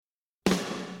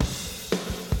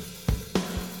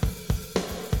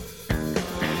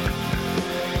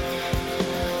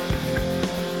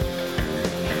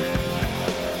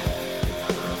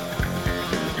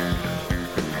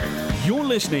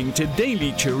listening to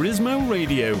Daily Turismo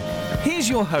Radio. Here's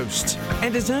your hosts,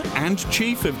 editor and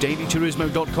chief of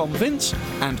dailyturismo.com, Vince,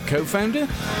 and co-founder,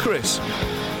 Chris.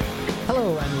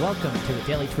 Hello and welcome to the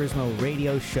Daily Turismo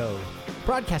Radio Show,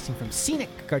 broadcasting from scenic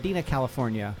Gardena,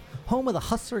 California, home of the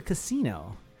Hustler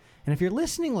Casino. And if you're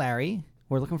listening, Larry,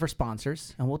 we're looking for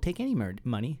sponsors, and we'll take any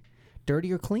money,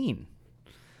 dirty or clean.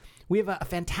 We have a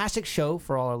fantastic show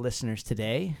for all our listeners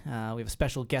today. We have a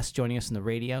special guest joining us in the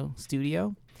radio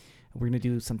studio. We're going to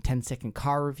do some 10-second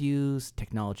car reviews,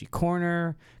 technology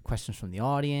corner, questions from the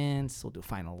audience. We'll do a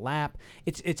final lap.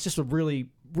 It's just a really,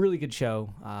 really good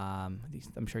show.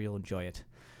 I'm sure you'll enjoy it.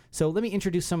 So let me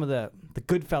introduce some of the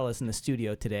good fellas in the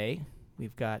studio today.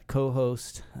 We've got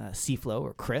co-host Cflo,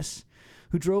 or Chris,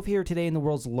 who drove here today in the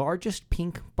world's largest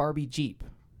pink Barbie Jeep.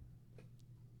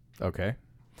 Okay.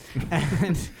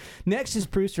 And next is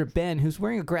producer Ben, who's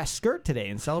wearing a grass skirt today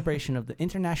in celebration of the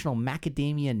International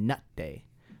Macadamia Nut Day.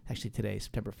 Actually, today,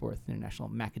 September 4th, International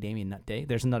Macadamia Nut Day.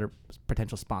 There's another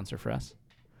potential sponsor for us.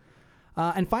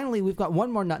 And finally, we've got one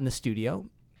more nut in the studio.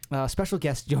 Special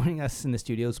guest joining us in the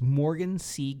studio is Morgan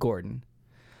C. Gordon.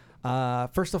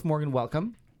 First off, Morgan,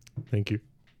 welcome. Thank you.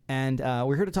 And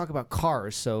we're here to talk about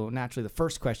cars. So naturally, the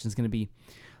first question is going to be,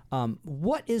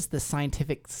 what is the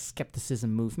scientific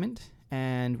skepticism movement?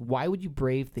 And why would you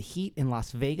brave the heat in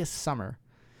Las Vegas summer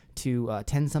to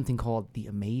attend something called the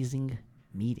Amazing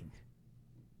Meeting?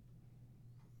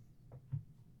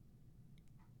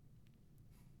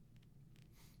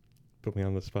 Put me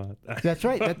on the spot. That's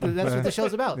right. That's what the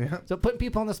show's about. Yeah. So putting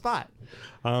people on the spot.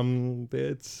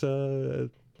 It's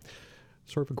sort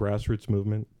of a grassroots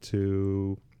movement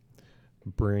to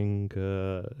bring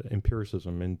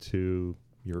empiricism into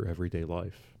your everyday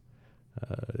life.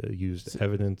 Used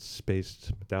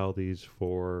evidence-based modalities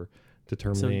for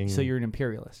determining... So you're an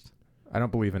imperialist? I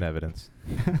don't believe in evidence.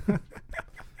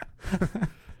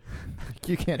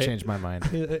 You can't change my mind.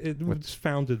 It was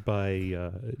founded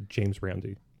by James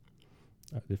Randi.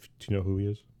 Do you know who he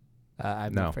is?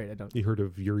 I'm afraid I don't. You heard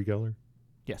of Uri Geller?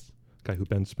 Yes. Guy who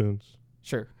bends spoons?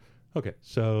 Sure. Okay,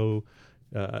 so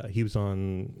he was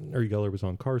on... Uri Geller was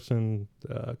on Carson.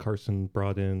 Carson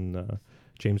brought in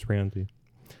James Randi.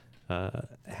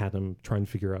 Had him try and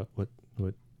figure out what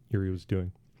Uri was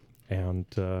doing. And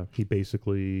he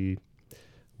basically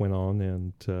went on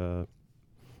and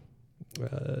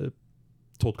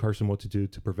told Carson what to do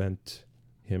to prevent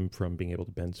him from being able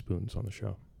to bend spoons on the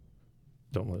show.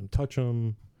 Don't let him touch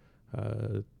them.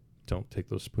 Don't take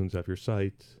those spoons out of your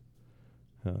sight.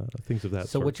 Things of that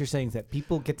So sort. what you're saying is that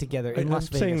people get together in Las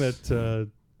Vegas. I'm saying that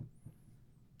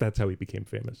that's how he became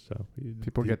famous. So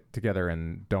people get together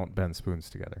and don't bend spoons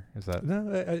together. Is that?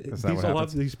 No, is that what a lot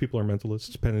happens? of these people are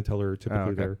mentalists. Penn and Teller are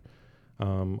typically there.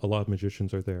 A lot of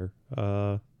magicians are there.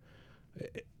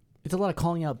 It's a lot of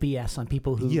calling out BS on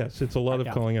people who... Yes, it's a lot of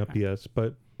calling out BS,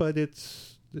 but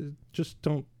it's just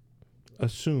don't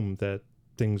assume that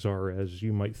things are as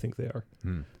you might think they are.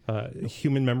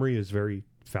 Human memory is very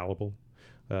fallible.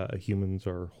 Humans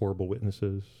are horrible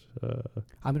witnesses.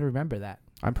 I'm going to remember that.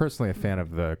 I'm personally a fan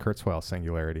of the Kurzweil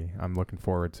singularity. I'm looking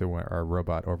forward to our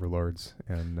robot overlords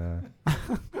and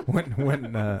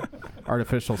when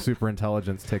artificial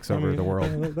superintelligence takes over the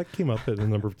world. That came up at a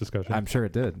number of discussions. I'm sure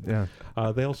it did,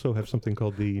 yeah. They also have something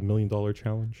called the $1 Million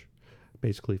Challenge.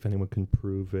 Basically, if anyone can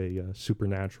prove a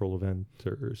supernatural event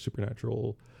or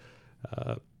supernatural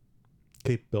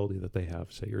capability that they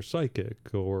have, say you're psychic,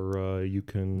 or you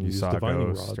can use saw divining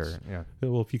a ghost, rods.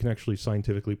 Or, if you can actually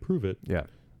scientifically prove it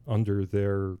under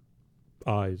their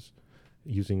eyes,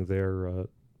 using their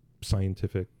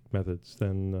scientific methods,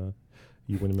 then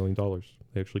you win $1 million.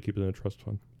 They actually keep it in a trust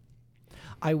fund.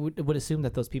 I would assume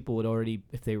that those people would already,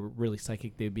 if they were really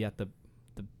psychic, they'd be at the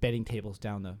betting tables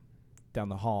down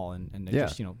the hall and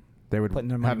just they would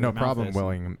have no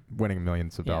problem winning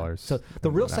millions of dollars. So the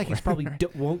real psychics probably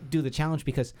won't do the challenge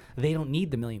because they don't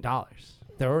need the $1 million.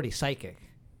 They're already psychic.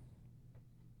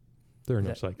 There are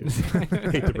no psychics.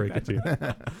 Hate to break it to you.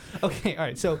 Okay, all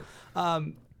right. So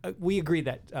we agree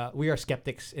that we are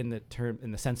skeptics in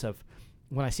the sense of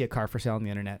when I see a car for sale on the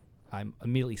internet, I'm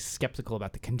immediately skeptical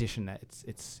about the condition that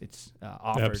it's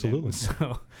offered. Absolutely.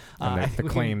 So and the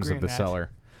claims of the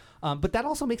seller. But that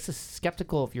also makes us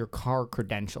skeptical of your car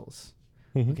credentials.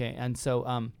 Mm-hmm. Okay, and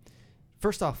so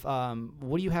first off,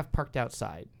 what do you have parked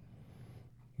outside?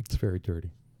 It's very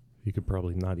dirty. You could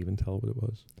probably not even tell what it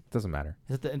was. Doesn't matter.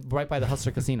 Is it right by the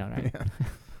Hustler Casino, right?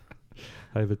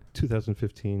 I have a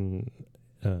 2015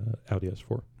 Audi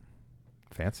S4.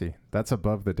 Fancy. That's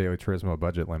above the Daily Turismo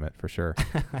budget limit for sure.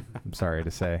 I'm sorry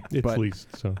to say. It's but,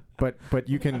 leased, so. But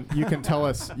you can tell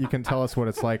us what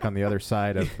it's like on the other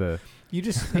side of the You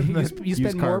used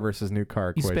spend car more versus new car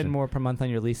You equation. spend more per month on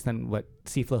your lease than what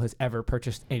Cflo has ever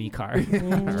purchased any car.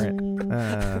 Right.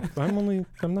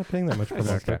 I'm not paying that much per month.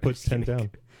 Okay. I put 10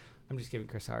 down. I'm just giving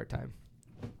Chris a hard time.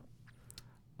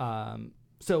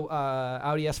 So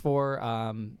Audi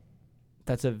S4,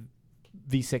 that's a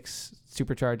V6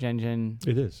 supercharged engine.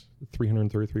 It is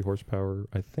 333 horsepower.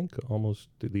 I think almost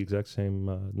the exact same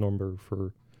number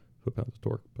for foot-pounds of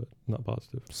torque, but not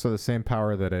positive. So the same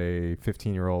power that a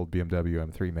 15-year-old BMW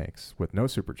M3 makes with no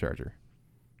supercharger.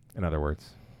 In other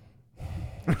words.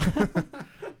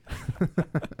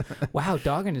 Wow,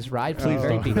 dogging his ride from the Oh.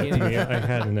 very beginning. Yeah, I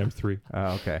had an M3.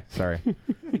 Okay, sorry.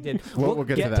 We did. We'll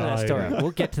get to that. story. Yeah.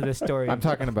 We'll get to this story. I'm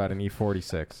talking about an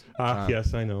E46.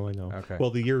 Yes, I know. Okay. Well,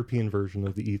 the European version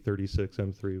of the E36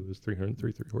 M3 was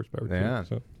 333 horsepower. Yeah. Too,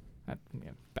 so.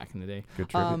 Back in the day. Good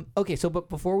tribute. Okay, so but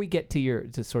before we get to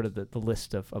sort of the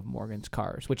list of Morgan's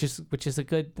cars, which is a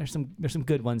good. There's some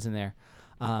good ones in there.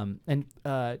 And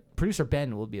producer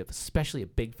Ben will be especially a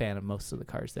big fan of most of the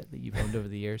cars that you've owned over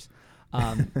the years.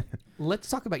 Let's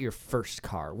talk about your first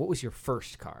car. What was your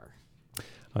first car?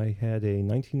 I had a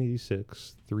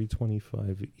 1986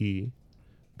 325E.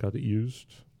 Got it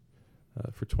used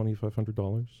for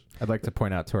 $2,500. I'd like to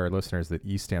point out to our listeners that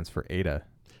E stands for ETA,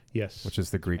 Yes. which is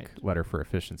the Greek letter for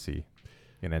efficiency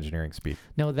in engineering speak.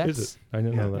 No, that's Is it? I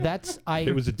didn't know that.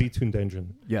 It was a detuned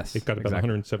engine. Yes. It got about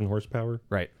 107 horsepower.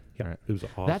 Right. Yeah, Right. it was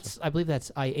awesome. I believe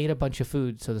that's I ate a bunch of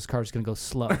food, so this car's gonna go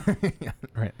slow. Yeah,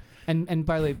 right. And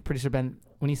by the way, producer Ben,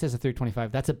 when he says a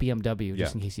 325, that's a BMW,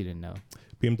 just Yeah. in case you didn't know.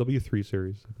 BMW 3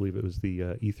 Series. I believe it was the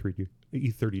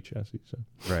E30 chassis. So.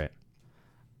 Right.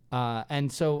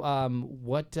 And so,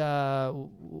 what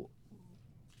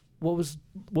was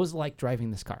it like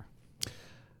driving this car?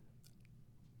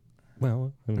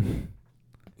 Well, I mean,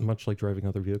 much like driving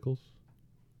other vehicles.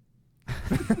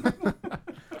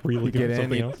 Were you You looking get at in,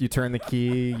 something else? you turn the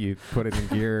key, you put it in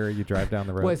gear, you drive down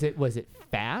the road. Was it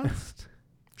fast?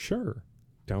 Sure.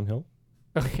 Downhill.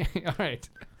 Okay, all right.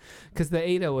 Because the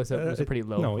Ada was a pretty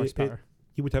low horsepower.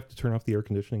 You would have to turn off the air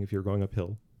conditioning if you're going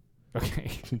uphill Okay.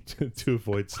 to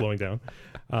avoid slowing down.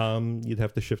 You'd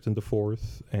have to shift into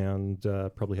fourth and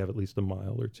probably have at least a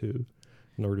mile or two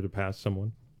in order to pass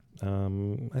someone.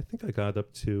 I think I got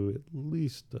up to at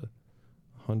least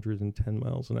 110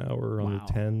 miles an hour on Wow.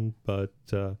 the 10, but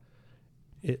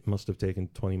it must have taken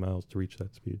 20 miles to reach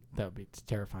that speed. That would be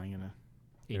terrifying in a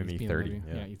In an 80s E30, BMW.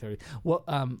 yeah. E30. Well,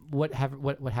 what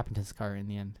happened to this car in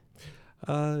the end?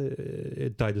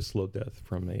 It died a slow death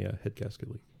from a head gasket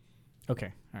leak.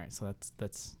 Okay, all right. So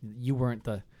that's you weren't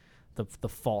the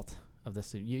fault of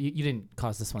this. You didn't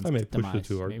cause this one's I may have pushed demise. it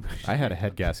too hard. Maybe. I had a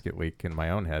head gasket leak in my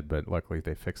own head, but luckily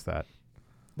they fixed that.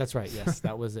 That's right. Yes,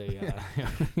 that was a.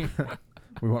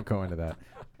 We won't go into that.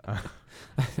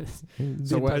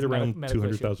 So what- died around medical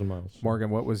 200,000 miles. Morgan,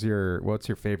 what's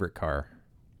your favorite car?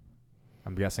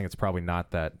 I'm guessing it's probably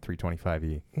not that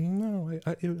 325E. No,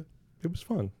 it was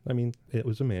fun. I mean, it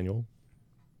was a manual.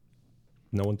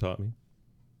 No one taught me.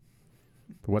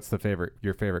 What's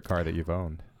your favorite car that you've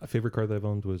owned? A favorite car that I've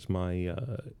owned was my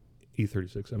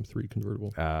E36 M3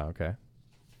 convertible. Okay.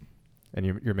 And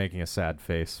you're making a sad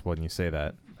face when you say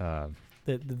that.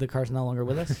 The car's no longer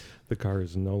with us. The car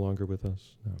is no longer with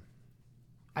us. No.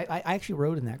 I actually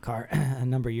rode in that car a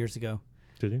number of years ago.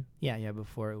 Did you? Yeah.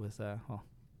 Before it was well,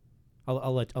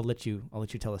 I'll let you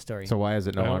tell the story. So why is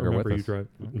it no I don't longer with remember us?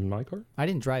 you drive in my car. I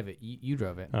didn't drive it. You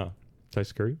drove it. Oh, did I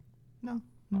scare you? No.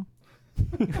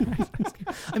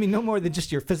 I mean, no more than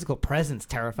just your physical presence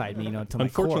terrified me. To my core.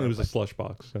 Unfortunately, it was a but slush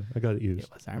box. So I got it used. It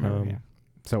was. I remember. Yeah.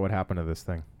 So what happened to this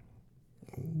thing?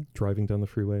 Driving down the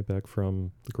freeway back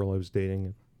from the girl I was dating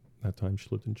at that time. She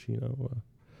lived in Chino.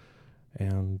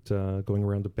 And going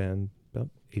around a bend about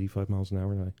 85 miles an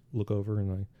hour. And I look over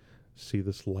and I see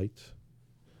this light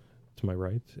to my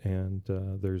right. And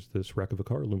there's this wreck of a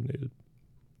car illuminated.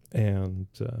 And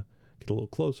get a little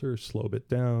closer, slow a bit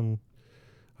down.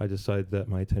 I decide that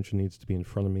my attention needs to be in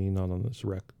front of me, not on this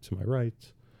wreck to my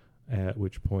right, at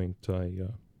which point I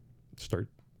start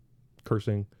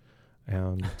cursing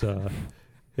and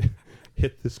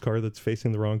hit this car that's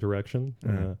facing the wrong direction,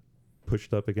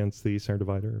 pushed up against the center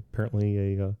divider.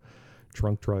 Apparently a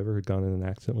drunk driver had gone in an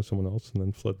accident with someone else and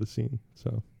then fled the scene.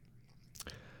 So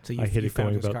I hit it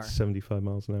going about 75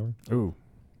 miles an hour. Ooh.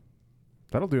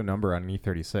 That'll do a number on an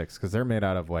E36 because they're made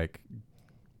out of like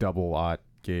double aught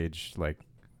gauge, like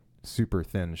super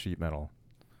thin sheet metal.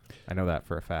 I know that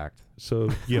for a fact. So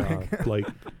yeah, like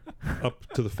up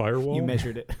to the firewall. You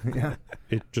measured it. Yeah.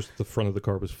 It just the front of the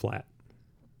car was flat.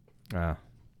 Wow.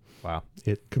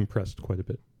 It compressed quite a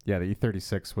bit. Yeah, the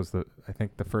E36 was I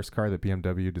think the first car that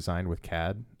BMW designed with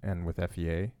CAD and with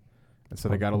FEA. And so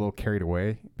they got a little carried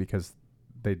away because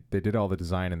they did all the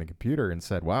design in the computer and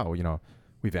said, wow,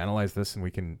 we've analyzed this and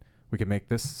we can make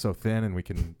this so thin and we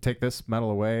can take this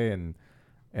metal away and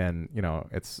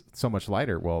it's so much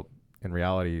lighter. Well, in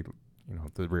reality,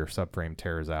 the rear subframe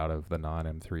tears out of the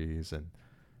non-M3s and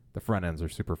the front ends are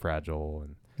super fragile.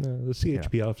 And the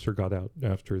CHP officer got out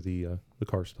after the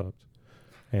car stopped,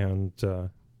 and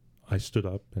I stood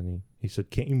up and he said,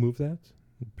 "Can't you move that?"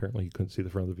 Apparently, he couldn't see the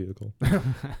front of the vehicle,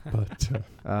 but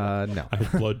no, I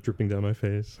had blood dripping down my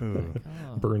face,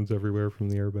 burns everywhere from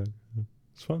the airbag.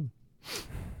 It's fun.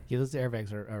 Yeah, those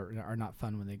airbags are not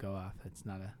fun when they go off. It's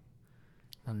not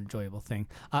an enjoyable thing.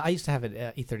 I used to have an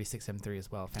E36 M3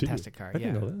 as well. Fantastic car. I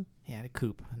didn't know that. Yeah, I had a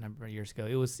coupe a number of years ago.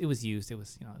 It was used. It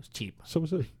was it was cheap. So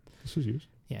was it. This was used.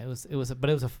 Yeah, it was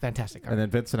a fantastic car. And then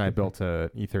Vince and I built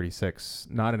a E36,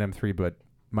 not an M3, but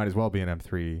might as well be an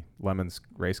M3 Lemons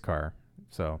race car.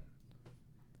 So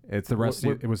it's the rusty.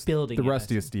 It was the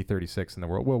rustiest E36 in the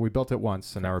world. Well, we built it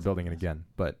once, and now we're building it again.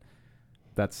 But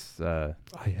that's. I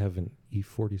have an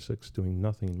E46 doing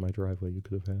nothing in my driveway. You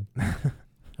could have had.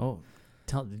 Oh.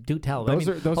 Do tell. Those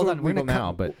are legal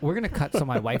now, but we're gonna cut so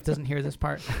my wife doesn't hear this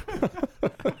part.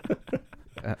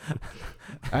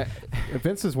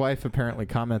 Vince's wife apparently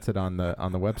commented on the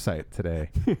website today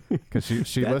because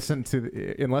she listened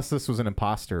to unless this was an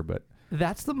imposter, but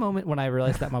that's the moment when I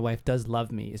realized that my wife does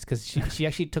love me, is because she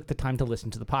actually took the time to listen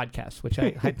to the podcast, which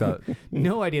I had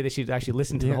no idea that she'd actually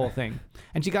listened to the whole thing.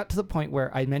 And she got to the point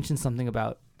where I mentioned something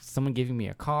about someone giving me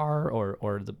a car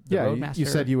or the Roadmaster. You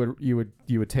said you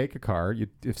would take a car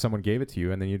if someone gave it to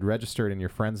you, and then you'd register it in your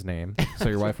friend's name so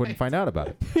your wife wouldn't find out about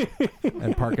it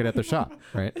and park it at the shop,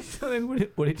 right? So then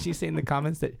what did she say in the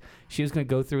comments? That she was going to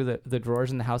go through the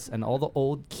drawers in the house and all the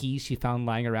old keys she found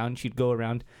lying around, she'd go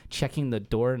around checking the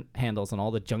door handles and all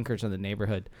the junkers in the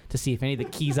neighborhood to see if any of the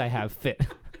keys I have fit.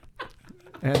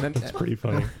 And then that's pretty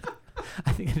funny.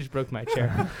 I think I just broke my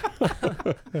chair.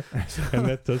 And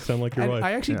that does sound like your wife.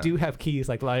 I actually do have keys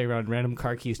like lying around, random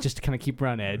car keys, just to kind of keep her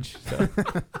on edge. So.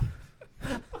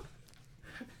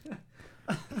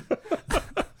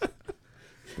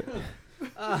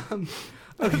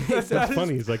 Okay, that's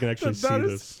funny. Is I can actually see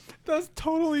this. That's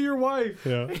totally your wife.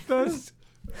 Yeah. That's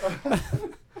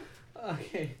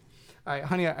okay. All right,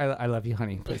 honey. I love you,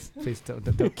 honey. Please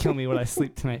don't kill me when I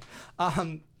sleep tonight.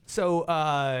 All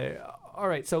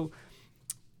right. So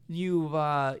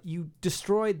you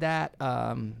destroyed that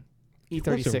E36. It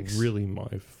wasn't really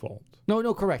my fault.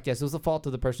 No, correct. Yes, it was the fault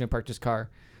of the person who parked his car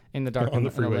in the dark on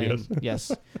the freeway. Lane.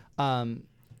 Yes.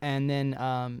 And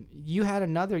then you had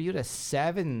a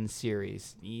 7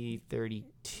 Series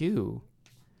E32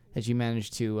 that you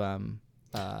managed to.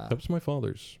 That was my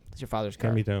father's. That's your father's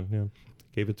car. Hand me down. Yeah,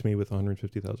 gave it to me with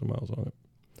 150,000 miles on it.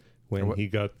 When he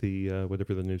got the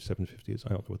whatever the new 750 is, I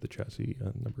don't know what the chassis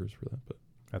number is for that, but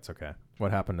that's okay.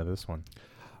 What happened to this one?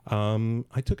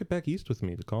 I took it back east with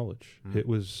me to college. It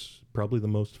was probably the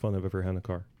most fun I've ever had in a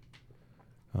car.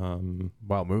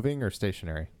 While moving or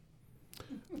stationary?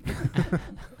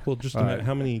 Well, just imagine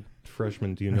how many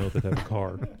freshmen do you know that have a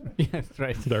car? Yeah, that's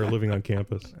right. That are living on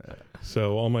campus.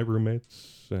 So all my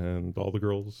roommates and all the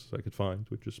girls I could find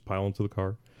would just pile into the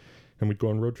car, and we'd go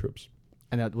on road trips.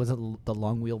 And was it the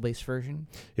long wheelbase version?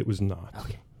 It was not.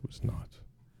 Okay. It was not.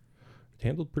 It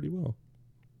handled pretty well.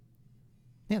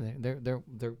 Yeah, they're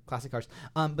classic cars.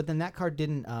 But then that car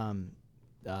didn't.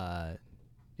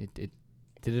 It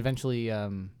did eventually.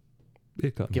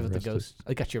 It got give it arrested. the ghost.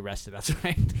 It got you arrested. That's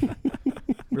right.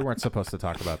 We weren't supposed to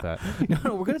talk about that.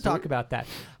 No, we're going to talk about that.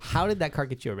 How did that car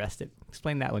get you arrested?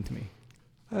 Explain that one to me.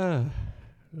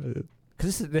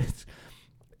 Because this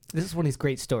is one of these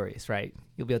great stories, right?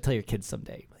 You'll be able to tell your kids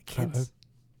someday. Like, kids.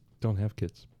 I don't have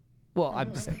kids. Well,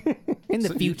 I'm just saying. In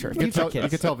the future. You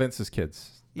could tell Vince's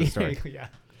kids the story. Yeah.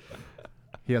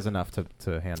 He has enough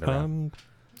to hand around.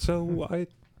 So I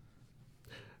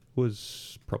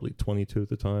was probably 22 at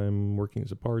the time, working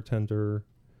as a bartender,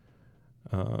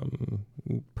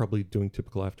 probably doing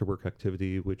typical after-work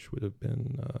activity, which would have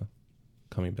been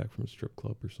coming back from a strip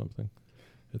club or something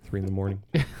at 3 a.m.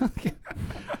 Okay.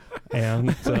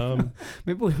 And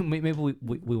maybe we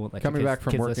won't let coming kids, back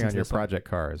from kids working on your one. project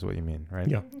car is what you mean, right?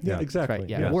 Yeah, exactly. Right,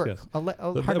 yeah, Yes, work. yes. Hard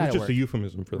That was night at just work. a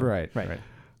euphemism for that. Right.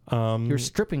 You're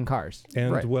stripping cars.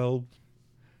 And Right. well,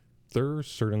 there are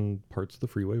certain parts of the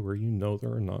freeway where you know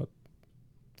there are not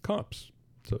cops,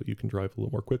 so you can drive a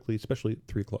little more quickly, especially at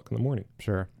 3 o'clock in the morning.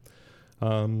 Sure.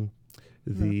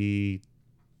 The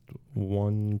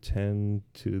 110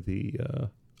 to the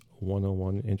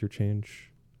 101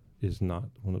 interchange is not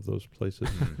one of those places.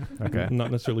 Okay.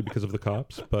 Not necessarily because of the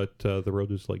cops, but the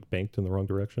road is like banked in the wrong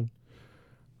direction.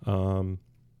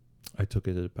 I took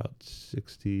it at about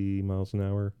 60 miles an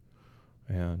hour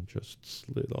and just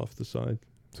slid off the side.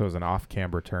 So it was an off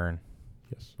camber turn,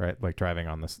 Yes. right? Like driving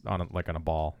on a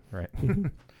ball, right?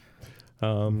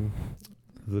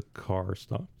 The car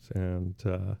stopped and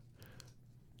turned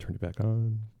it back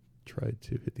on, tried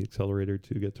to hit the accelerator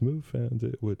to get to move, and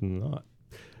it would not.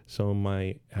 So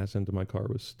my ass end of my car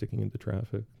was sticking into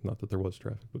traffic. Not that there was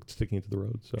traffic, but sticking into the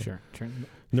road. So Sure.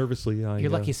 nervously, You're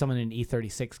lucky someone in an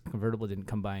E36 convertible didn't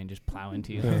come by and just plow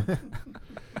into you. Yeah.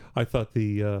 I thought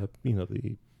the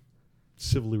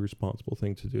civilly responsible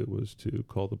thing to do was to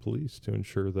call the police to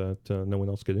ensure that no one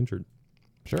else get injured.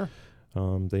 Sure.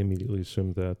 They immediately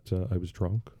assumed that I was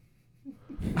drunk.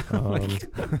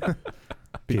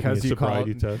 Because you called.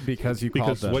 Because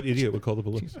what idiot would call the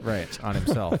police? Right, on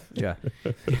himself. Yeah.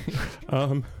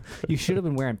 You should have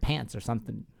been wearing pants or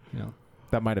something.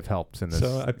 That might have helped in this.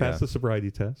 So I passed the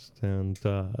sobriety test, and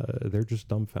they're just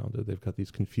dumbfounded. They've got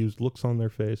these confused looks on their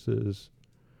faces.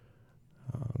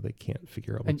 They can't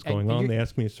figure out what's going on. They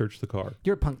ask me to search the car.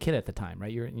 You're a punk kid at the time,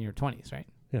 right? You're in your 20s, right?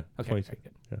 Yeah. Okay. 20. Very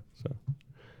good. Yeah. So,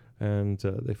 and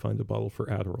they find a bottle for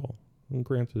Adderall. And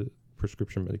granted,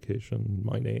 prescription medication,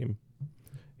 my name.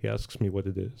 He asks me what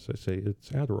it is. I say, it's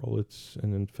Adderall. It's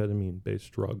an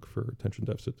amphetamine-based drug for attention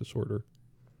deficit disorder.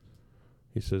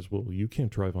 He says, well, you can't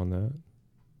drive on that.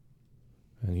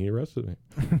 And he arrested me.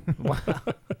 Wow.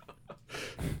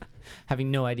 Having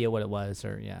no idea what it was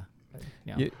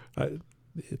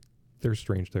They're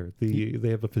strange there. They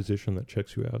have a physician that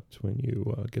checks you out when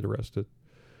you get arrested.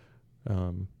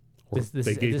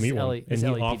 They gave me one, and he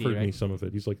offered me some of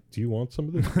it. He's like, do you want some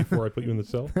of this before I put you in the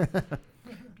cell?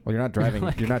 Well, you're not driving.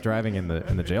 You're not driving in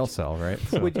the jail cell, right?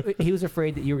 So. He was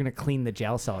afraid that you were going to clean the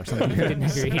jail cell or something. You didn't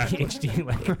have your ADHD.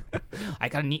 Like, I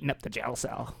got to neaten up the jail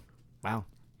cell. Wow.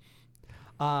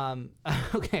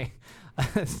 Okay.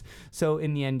 So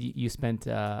in the end, you spent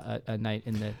a night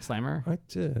in the slammer. I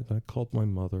did. I called my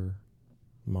mother.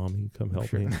 Mommy, come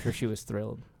help me. I'm sure she was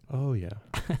thrilled. Oh yeah.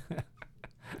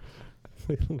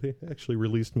 They actually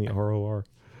released me ROR.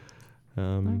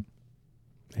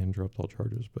 And dropped all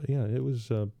charges. But yeah, it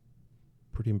was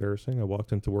pretty embarrassing. I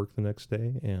walked into work the next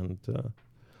day, and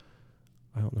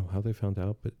I don't know how they found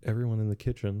out, but everyone in the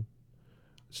kitchen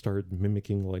started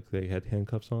mimicking like they had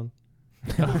handcuffs on.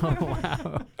 Oh,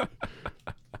 wow.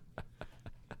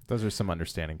 Those are some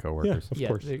understanding coworkers. Yeah,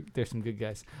 of course. They're some good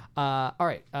guys. All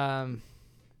right.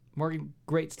 Morgan,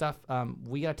 great stuff.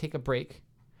 We got to take a break.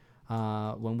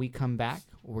 When we come back,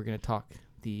 we're going to talk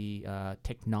the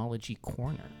technology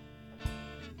corner.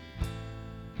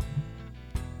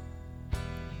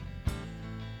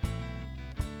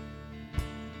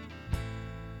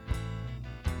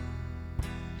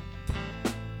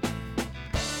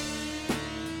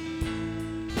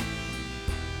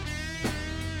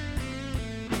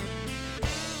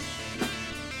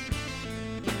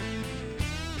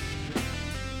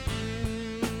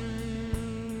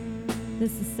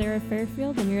 This is Sarah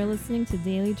Fairfield, and you're listening to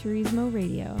Daily Turismo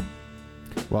Radio.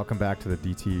 Welcome back to the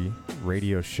DT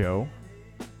Radio Show.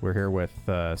 We're here with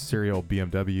serial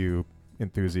BMW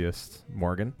enthusiast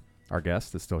Morgan. Our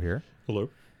guest is still here.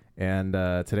 Hello. And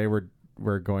today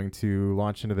we're going to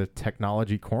launch into the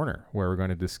technology corner, where we're going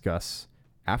to discuss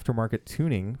aftermarket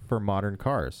tuning for modern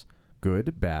cars.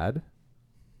 Good, bad.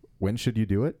 When should you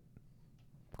do it?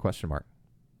 Question mark.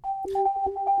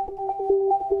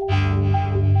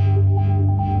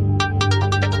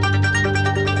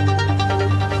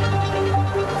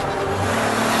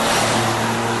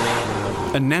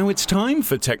 And now it's time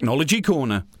for Technology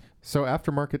Corner. So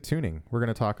aftermarket tuning, we're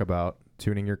going to talk about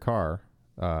tuning your car.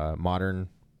 Modern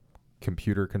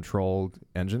computer-controlled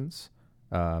engines.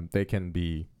 They can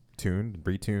be tuned,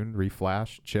 retuned,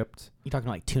 reflashed, chipped. You talking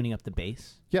like tuning up the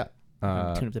bass? Yeah.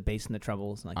 Tune up the bass and the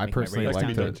trebles. And, like, I make my personally radio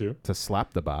like sound. to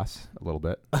slap the bass a little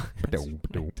bit.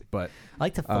 But I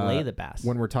like to fillet the bass.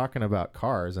 When we're talking about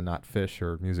cars and not fish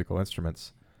or musical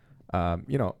instruments,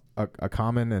 a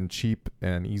common and cheap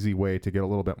and easy way to get a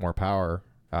little bit more power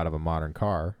out of a modern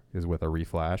car is with a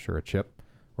reflash or a chip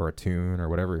or a tune or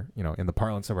whatever, in the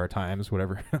parlance of our times,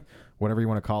 whatever you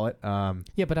want to call it.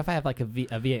 Yeah, but if I have like a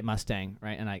V8 Mustang,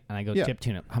 right, and I go chip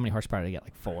tune it, how many horsepower do I get?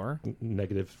 Like 4?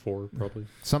 -4, probably.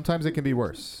 Sometimes it can be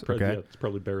worse. Okay, yeah, it's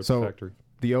probably better at so the factory.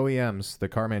 The OEMs, the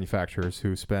car manufacturers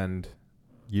who spend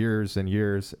years and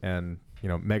years and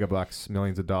megabucks,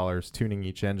 millions of dollars tuning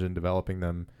each engine, developing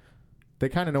them. They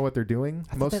kind of know what they're doing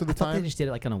most of the I thought time. they just did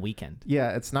it like on a weekend.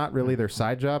 Yeah, it's not really their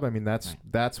side job. I mean, that's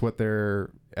what their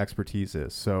expertise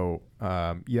is. So,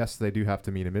 yes, they do have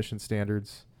to meet emission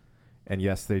standards, And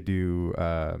yes, they do.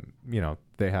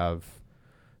 They have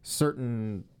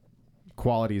certain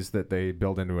qualities that they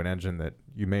build into an engine that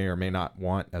you may or may not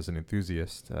want as an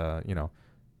enthusiast.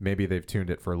 Maybe they've tuned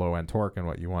it for low end torque, and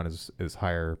what you want is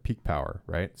higher peak power,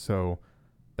 right? So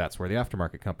that's where the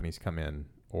aftermarket companies come in,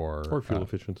 or fuel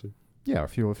efficiency. Yeah,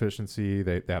 fuel efficiency.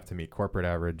 They have to meet corporate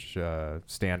average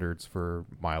standards for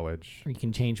mileage. Or you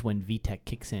can change when VTEC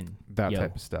kicks in. That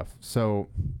type of stuff. So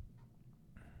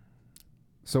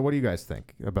what do you guys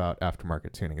think about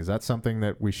aftermarket tuning? Is that something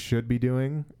that we should be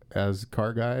doing as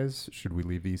car guys? Should we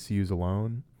leave ECUs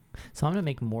alone? So I'm going to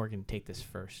make Morgan take this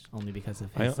first, only because of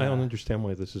I his... don't understand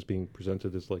why this is being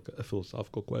presented as like a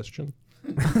philosophical question.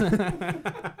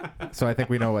 So I think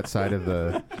we know what side of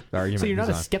the argument So you're not a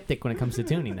he's on. skeptic when it comes to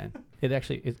tuning, then? It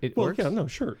actually it Well, works? yeah, no,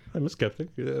 sure. I'm a skeptic.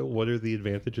 What are the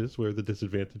advantages? What are the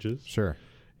disadvantages? Sure.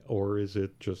 Or is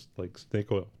it just like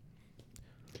snake oil?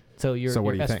 So you're So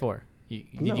what do you think? S4. Did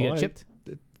you No, get it chipped?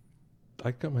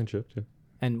 I got mine chipped, yeah.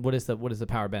 And what is the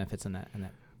power benefits in that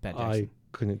bad I Jackson?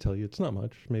 couldn't tell you. It's not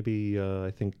much. Maybe,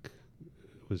 I think,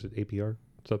 was it APR?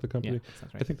 Is that the company? Yeah,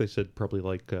 sounds right. I think they said probably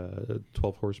like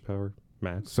 12 horsepower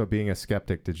max. So being a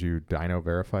skeptic, did you dyno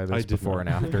verify this I did before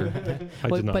not. and after? I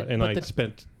Well, did not. but- And but I the-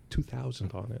 spent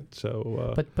 $2,000 on it.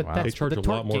 So But Wow. that's they charge the a torque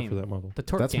lot more gain. for that model. The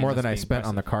torque That's gain more must than I be spent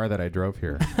on the impressive. car that I drove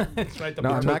here. That's right. No,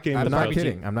 I'm not the kidding.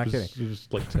 I'm not kidding. It was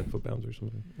like 10 foot-pounds or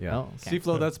something. Yeah. Oh, okay.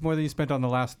 Cflo, that's more than you spent on the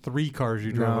last 3 cars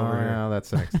you drove over here. No,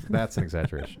 that's an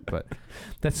exaggeration. But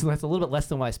That's a little bit less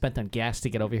than what I spent on gas to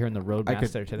get over here in the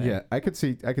Roadmaster today. Yeah, I could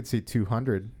see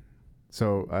 200.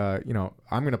 So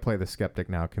I'm going to play the skeptic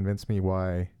now. Convince me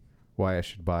why I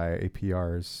should buy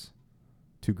APR's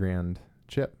 $2,000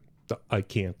 chip. I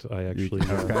can't. I actually...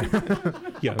 Okay.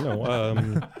 yeah,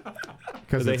 no.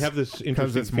 Because they have this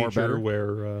interesting it's more feature better?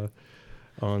 where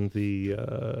on the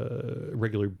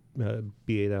regular B8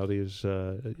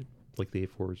 Audis, like the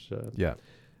A4s,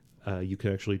 Yeah. you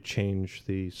can actually change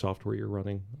the software you're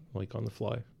running, like on the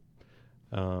fly.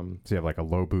 So you have like a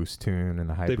low boost tune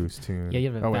and a high boost tune. Yeah,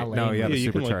 you have a valet no, you have Yeah, a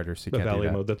you can, like, supercharger, so you the can't valet do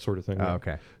that. mode, that sort of thing. Oh, yeah.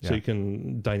 okay. So Yeah. you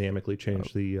can dynamically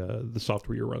change the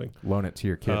software you're running. Loan it to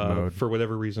your kid mode. For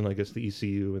whatever reason, I guess the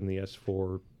ECU in the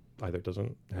S4 either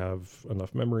doesn't have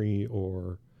enough memory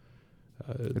or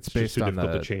It's just based too on the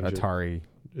difficult to change it. Atari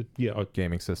Yeah,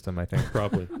 gaming system, I think.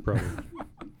 probably.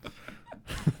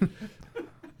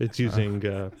 It's using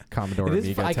Commodore It is.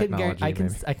 Amiga I can technology. I can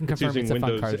maybe. I can it's confirm using it's a fun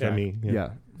Windows car to drive. ME. Yeah.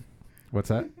 What's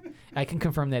that? I can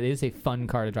confirm that it is a fun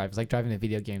car to drive. It's like driving a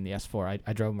video game, the S4.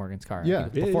 I drove Morgan's car. Yeah. I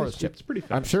think before it was chipped. It's pretty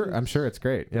fast. I'm sure it's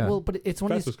great. Yeah. Well, but it's one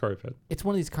of these. Fastest car I've had. It's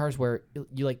one of these cars where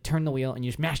you like turn the wheel and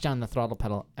you just mash down the throttle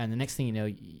pedal, and the next thing you know,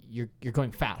 you're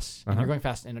going fast. And Uh-huh. you're going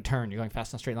fast in a turn. You're going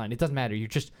fast in a straight line. It doesn't matter. You're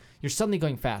suddenly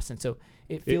going fast, and so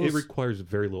it feels. It requires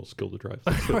very little skill to drive.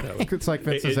 Let's put it that way. it's like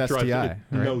Vince's It drives- STI. it-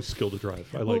 right? No skill to drive.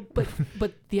 well,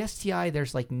 but the STI,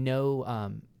 there's like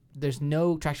no there's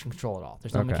no traction control at all.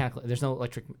 There's no Okay. mechanical. There's no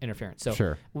electric interference. So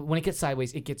Sure. when it gets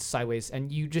sideways,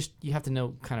 and you have to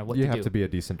know kind of what You to have do. to be a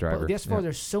decent driver. But the S4, Yeah.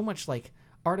 there's so much like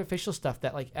artificial stuff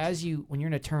that like when you're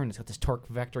in a turn, it's got this torque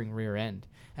vectoring rear end,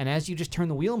 and as you just turn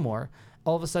the wheel more,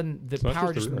 all of a sudden the not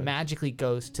power just just the rear end. magically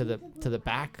goes to the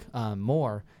back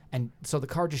more, and so the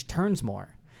car just turns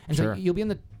more. And Sure. so you'll be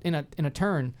in a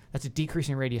turn that's a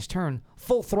decreasing radius turn,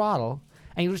 full throttle,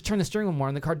 and you'll just turn the steering wheel more,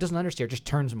 and the car doesn't understeer, it just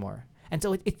turns more. And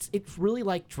so it's really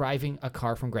like driving a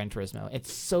car from Gran Turismo.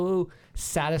 It's so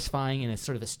satisfying in a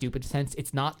sort of a stupid sense.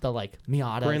 It's not the like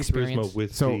Miata Gran experience. Turismo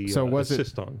with So- the so was it-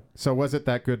 assist on. So was it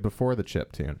that good before the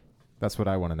chip tune? That's what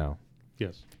I want to know.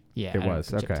 Yes. Yeah, It I don't was,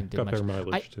 think the chip okay. tune did Got much. better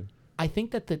mileage too. I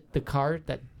think that the car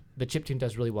that the chiptune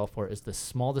does really well for is the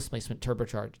small displacement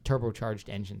turbocharged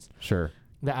engines. Sure.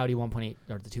 The Audi 1.8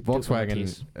 or the 2.0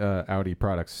 Volkswagen Audi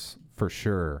products for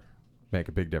sure make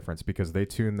a big difference because they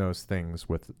tune those things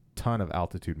with a ton of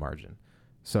altitude margin.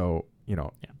 So,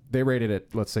 they rated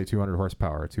it, let's say 200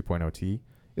 horsepower, 2.0T.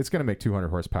 It's going to make 200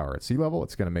 horsepower at sea level.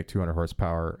 It's going to make 200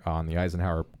 horsepower on the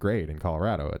Eisenhower grade in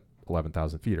Colorado at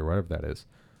 11,000 feet or whatever that is.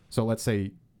 So let's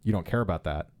say you don't care about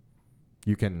that.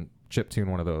 You can chip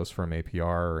tune one of those from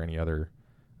APR or any other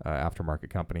aftermarket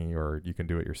company, or you can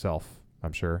do it yourself,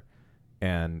 I'm sure,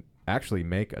 and actually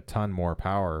make a ton more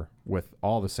power with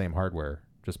all the same hardware,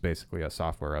 just basically a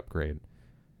software upgrade.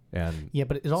 And Yeah,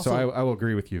 but it also so I will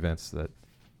agree with you, Vince, that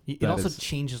it that also is-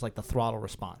 changes like the throttle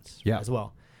response Yeah. as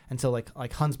well. And so like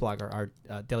Hans Blogger,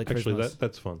 our Daily Actually, Turismo's-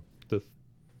 that's fun.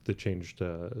 They changed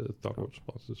throttle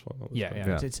response as well. Yeah.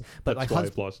 Yeah. But that's like why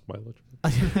I've lost mileage.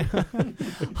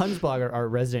 Hans blogger, our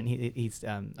resident, he's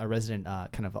a resident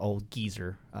kind of old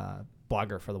geezer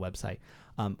blogger for the website.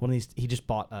 One of these, he just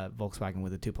bought a Volkswagen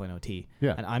with a 2.0T.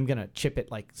 Yeah. And I'm gonna chip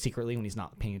it like secretly when he's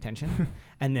not paying attention,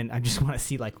 and then I just want to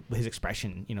see like his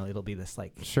expression. You know, it'll be this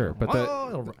like Sure, but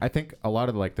I think a lot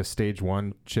of like the stage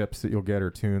 1 chips that you'll get or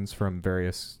tunes from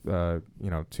various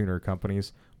tuner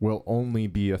companies will only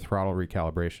be a throttle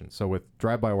recalibration. So with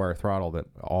drive-by-wire throttle that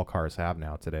all cars have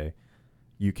now today,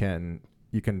 you can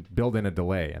build in a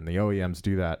delay, and the OEMs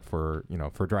do that for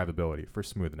drivability, for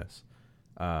smoothness.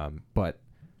 But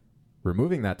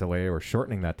removing that delay or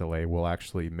shortening that delay will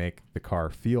actually make the car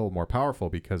feel more powerful,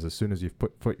 because as soon as you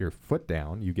put your foot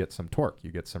down, you get some torque,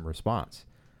 you get some response.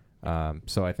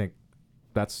 So I think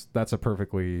that's a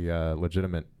perfectly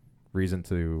legitimate reason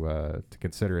to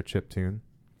consider a chip tune.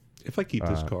 If I keep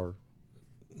this car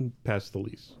past the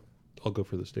lease, I'll go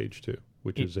for the stage 2,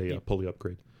 which is a pulley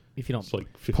upgrade. If you don't, It's like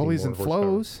 50 Pulleys more and horsepower.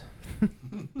 flows.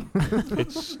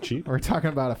 It's cheap. We're talking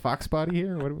about a Fox body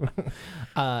here.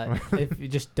 if you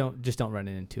just don't run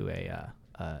it into a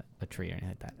tree or anything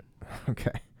like that.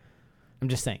 Okay. I'm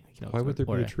just saying. Why would there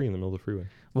or be a tree in the middle of the freeway?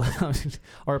 Well,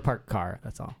 or a parked car.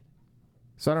 That's all.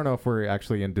 So I don't know if we're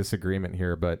actually in disagreement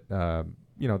here, but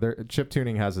chip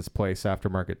tuning has its place.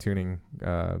 Aftermarket tuning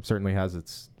certainly has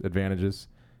its advantages.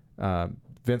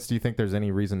 Vince, do you think there's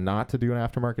any reason not to do an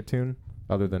aftermarket tune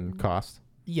other than cost?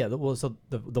 Yeah. The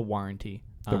warranty.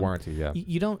 The warranty, yeah.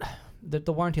 You don't.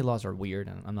 The warranty laws are weird,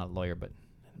 and I'm not a lawyer, but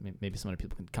maybe some other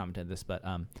people can comment on this. But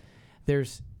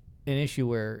there's an issue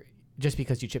where just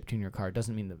because you chip tune your car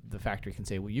doesn't mean the factory can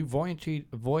say, well, you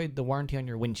void the warranty on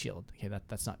your windshield. Okay,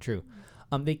 that's not true.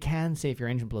 They can say if your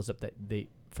engine blows up that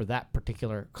for that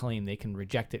particular claim they can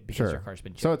reject it because your car's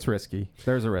been chipped. So it's risky.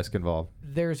 There's a risk involved.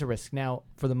 There's a risk. Now,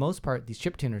 for the most part, these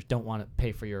chip tuners don't want to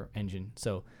pay for your engine,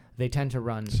 so they tend to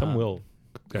run. Some will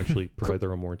actually provide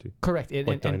their own warranty. Correct.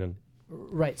 Like Dynan.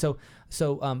 Right. So,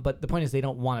 but the point is they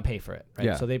don't want to pay for it. Right.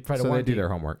 Yeah. So they try to. So they do their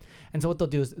homework. And so what they'll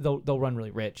do is they'll run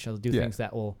really rich. They'll do things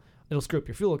that it'll screw up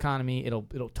your fuel economy. It'll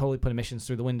totally put emissions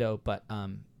through the window, but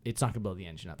it's not going to blow the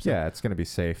engine up. So, yeah, it's going to be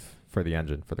safe for the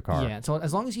engine, for the car. Yeah. So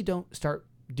as long as you don't start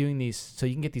doing these, so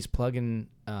you can get these plug-in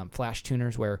flash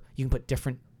tuners where you can put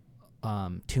different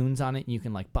tunes on it. And you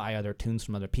can like buy other tunes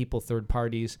from other people, third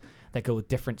parties that go with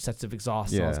different sets of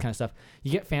exhausts, all this kind of stuff.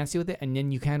 You get fancy with it, and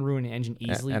then you can ruin an engine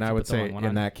easily. And I would say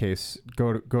in that case,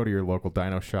 go to your local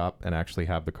dyno shop and actually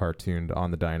have the car tuned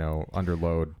on the dyno under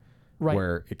load,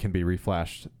 where it can be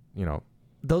reflashed.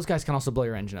 Those guys can also blow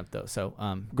your engine up though. So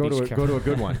go to a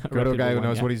good one. Go to a guy who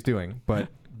knows what he's doing, but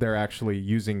they're actually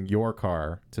using your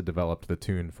car to develop the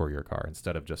tune for your car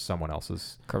instead of just someone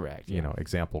else's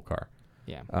example car.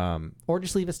 Yeah. Or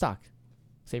just leave it stock.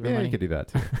 Save your money. You could do that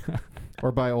too.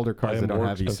 Or buy older cars that don't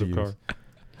have ECUs. Car.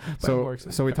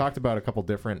 So we talked about a couple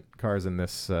different cars in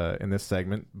this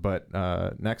segment, but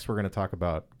next we're going to talk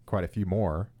about quite a few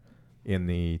more in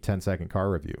the 10-second car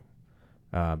review.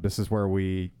 This is where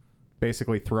we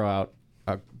basically throw out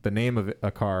the name of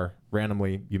a car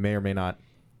randomly. You may or may not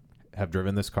have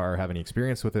driven this car or have any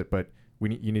experience with it, but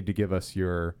you need to give us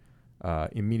your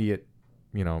immediate,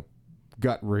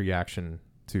 gut reaction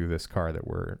to this car that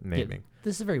we're naming.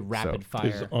 This is a very rapid fire.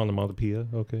 Is onomatopoeia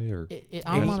okay? Or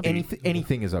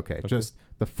anything is okay. Just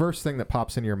the first thing that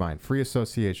pops into your mind. Free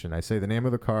association. I say the name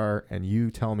of the car, and you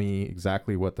tell me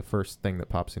exactly what the first thing that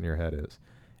pops in your head is.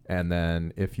 And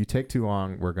then if you take too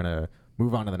long, we're going to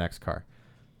move on to the next car.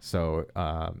 So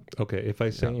okay, if I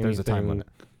say anything there's a time limit.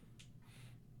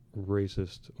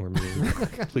 Racist or mean,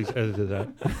 please edit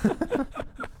that.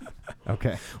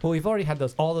 Okay. Well, we've already had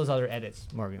all those other edits,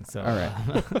 Morgan. So all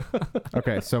right.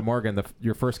 Okay, so Morgan,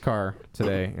 your first car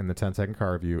today in the 10-second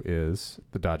car review is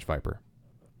the Dodge Viper.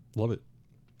 Love it.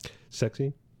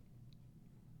 Sexy.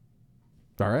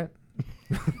 All right.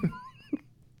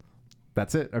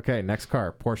 That's it. Okay, next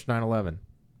car, Porsche 911.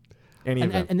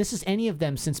 And this is any of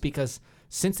them since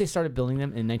they started building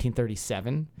them in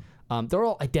 1937. They're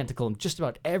all identical in just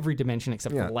about every dimension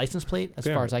except for the license plate, as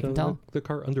far as I can tell. The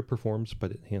car underperforms,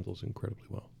 but it handles incredibly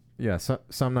well. Yeah, some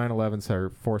 911s are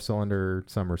 4-cylinder,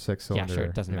 some are 6-cylinder. Yeah, sure,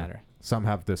 it doesn't matter. Some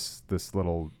have this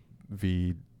little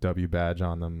VW badge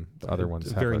on them. The other ones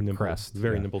have a nimble, crest.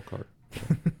 Very nimble car.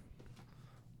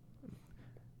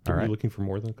 Are you looking for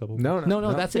more than a couple?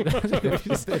 No, that's it.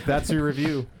 If that's your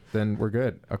review, then we're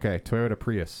good. Okay, Toyota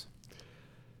Prius.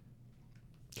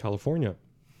 California.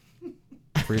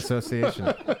 Free association.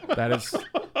 That is,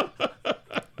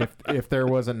 if there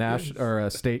was a national or a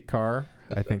state car,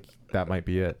 I think that might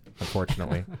be it.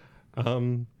 Unfortunately,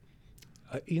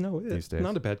 it's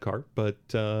not a bad car, but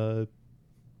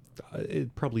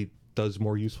it probably does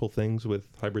more useful things with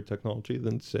hybrid technology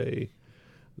than, say,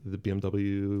 the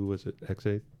BMW, was it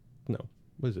X8? No,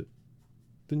 what is it?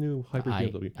 The new hybrid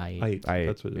BMW. i8. i8.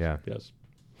 That's what it is. Yeah. Yes.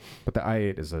 But the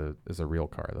i8 is a real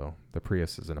car, though. The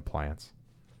Prius is an appliance.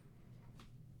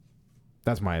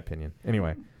 That's my opinion.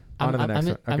 Anyway, on to the next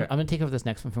one. I'm going to take over this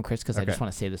next one from Chris because I Okay. just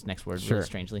want to say this next word Sure. really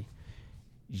strangely.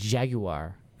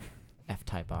 Jaguar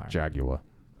F-Type R. Jaguar.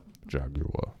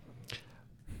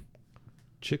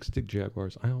 Chick stick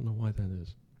Jaguars. I don't know why that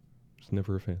is. Just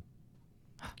never a fan.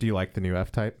 Do you like the new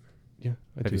F-Type? Yeah,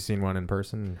 I Have do. you seen one in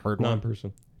person? Heard Not one? in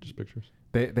person, just pictures.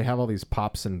 They have all these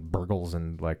pops and burgles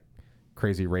and like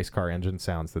crazy race car engine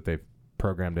sounds that they've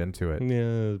programmed into it.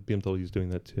 Yeah, BMW's doing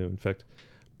that too. In fact,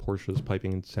 Porsche's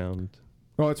piping in sound.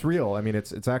 Well, it's real. I mean,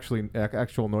 it's actually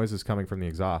actual noises coming from the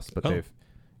exhaust, but they've,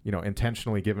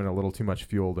 intentionally given a little too much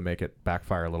fuel to make it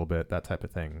backfire a little bit. That type of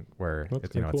thing, where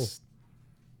That's it, cool.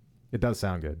 it does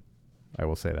sound good. I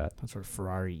will say that. Some sort of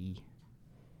Ferrari.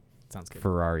 Sounds good.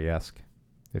 Ferrari-esque,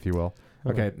 if you will.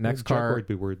 Okay, next car. Jaguar would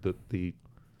be worried that the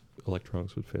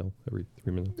electronics would fail every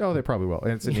 3 minutes. Oh, they probably will.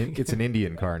 And it's an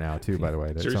Indian car now too, by the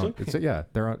way. Seriously? Yeah,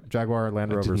 they're on Jaguar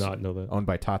Land I did Rover's not know that. owned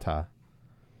by Tata,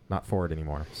 not Ford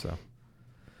anymore. So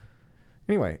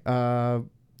anyway,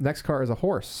 next car is a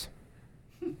horse.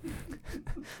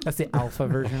 That's the alpha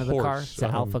version of the car. Horse. It's the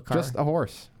alpha car. Just a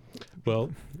horse.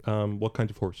 Well, what kind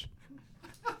of horse?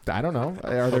 I don't know.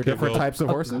 Are there Okay, different well, types of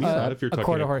horses? not if you're a talking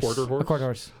quarter a horse. quarter horse. A quarter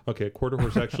horse. Okay, a quarter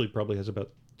horse actually probably has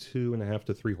about 2.5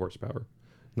 to 3 horsepower.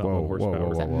 Not Whoa, 1 horsepower.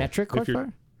 whoa, Is that whoa. metric If you're-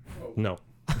 horsepower? No.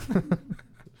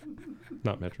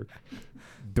 Not metric.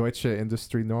 Deutsche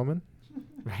Industrie Norman?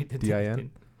 Right.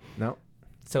 DIN? No.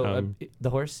 So the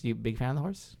horse, you big fan of the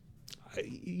horse?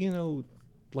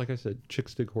 Like I said, chick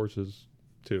stick horses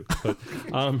too. But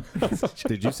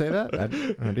Did you say that? I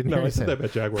didn't no, hear I you say said that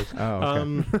about Jaguars.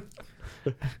 Oh,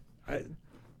 okay.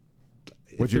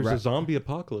 Would If you there's ra- a zombie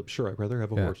apocalypse, sure, I'd rather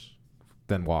have a Yeah. horse.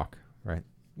 Then walk, right?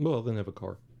 Well, then have a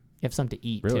car. You have something to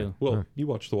eat Really? too. Well, Huh. you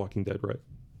watch The Walking Dead, right?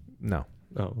 No.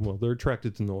 Oh, well, they're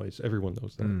attracted to noise. Everyone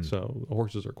knows that. Mm. So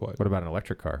horses are quiet. What about an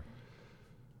electric car?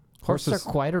 Horses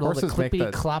are quieter, all the horses make clippy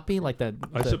that- cloppy, like the.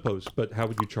 I suppose, but how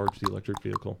would you charge the electric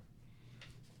vehicle?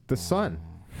 The sun.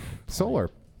 Solar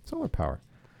power.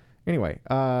 Anyway,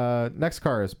 next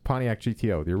car is Pontiac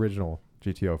GTO, the original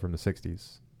GTO from the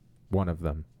 60s. One of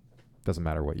them. Doesn't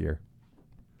matter what year.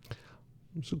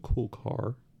 It's a cool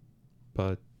car,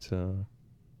 but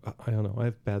I don't know. I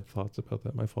have bad thoughts about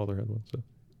that. My father had one, so.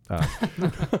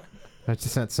 I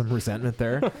just had some resentment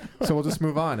there. So we'll just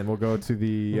move on and we'll go to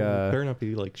the better not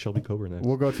be like Shelby Cobra next.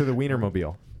 we'll go to the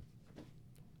Wienermobile.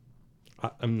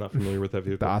 I'm not familiar with that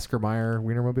vehicle. The Oscar Mayer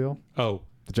Wienermobile. Oh,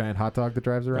 The giant hot dog that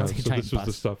drives around. It's a so giant this was the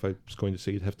bus. stuff I was going to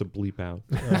say you'd have to bleep out.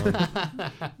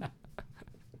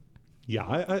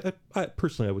 Yeah, I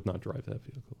personally I would not drive that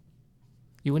vehicle.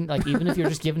 You wouldn't like even if you're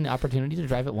just given the opportunity to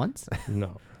drive it once.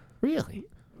 No. Really?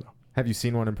 Have you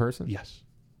seen one in person? Yes.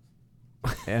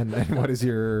 And what is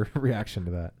your reaction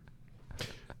to that?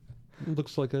 It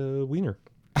looks like a wiener.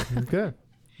 Good.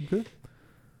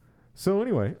 So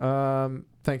anyway,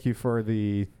 thank you for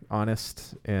the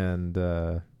honest and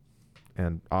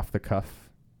off the cuff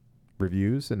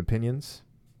reviews and opinions.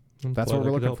 I'm That's glad what we're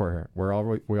I could looking help. for here.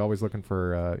 We're always looking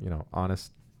for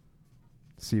honest,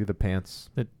 seat of the pants.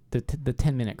 The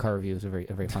 10-minute car review is a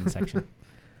very fun section.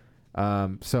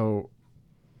 So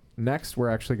next we're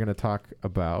actually going to talk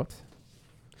about.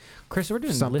 Chris, we're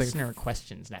doing Something listener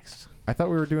questions next. I thought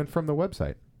we were doing from the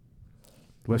website.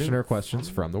 We're doing Listener questions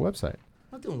from the website.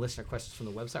 I'm not doing listener questions from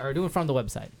the website. We're doing from the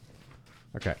website.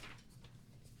 Okay.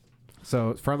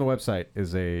 So from the website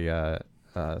is a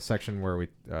section where we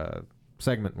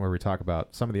segment where we talk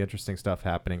about some of the interesting stuff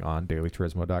happening on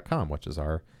dailyturismo.com, which is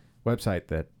our website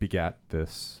that begat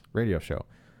this radio show.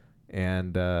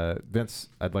 And Vince,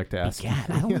 I'd like to ask. Begat.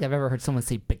 I don't think I've ever heard someone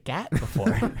say begat before.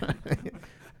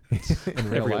 in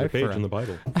real Every other life, page in the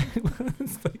Bible.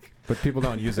 but people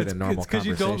don't use it in normal It's because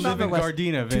you don't conversation. live in Nonetheless,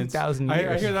 Gardena, Vince. 2,000 I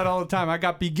years. hear that all the time. I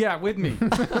got begat with me.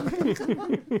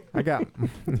 I got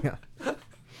yeah.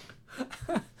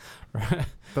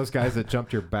 Those guys that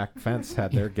jumped your back fence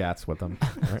had their gats with them.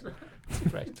 Right?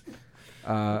 Right.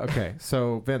 Okay,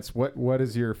 so Vince, what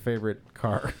is your favorite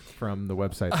car from the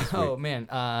website this Oh week?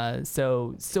 man,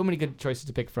 so many good choices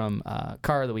to pick from.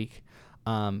 Car of the week.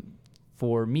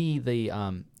 For me, the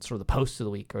sort of the post of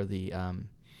the week, or the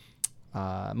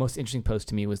most interesting post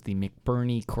to me, was the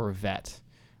McBurney Corvette.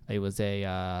 It was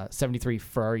a 73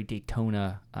 Ferrari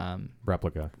Daytona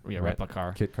Replica. replica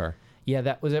car. Kit car. Yeah,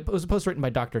 it was a post written by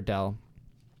Dr. Dell,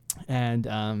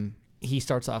 and he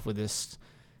starts off with this.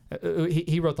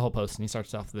 He wrote the whole post, and he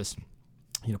starts off with this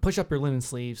push up your linen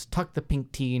sleeves, tuck the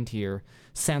pink tee into your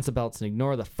Sansa belts, and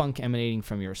ignore the funk emanating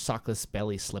from your sockless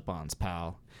belly slip-ons,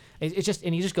 pal. It's just,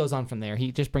 and he just goes on from there.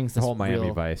 He just brings this The whole Miami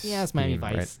Vice. Yeah, it's Miami theme,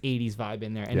 Vice, right? 80s vibe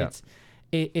in there, and Yeah.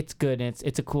 it's good, and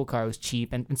it's a cool car. It was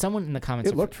cheap, and someone in the comments,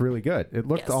 It looked really good. It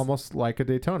looked Yes. almost like a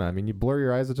Daytona. I mean, you blur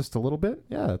your eyes just a little bit.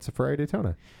 Yeah, it's a Ferrari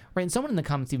Daytona. right? And someone in the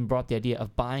comments even brought the idea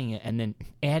of buying it and then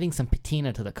adding some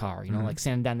patina to the car, like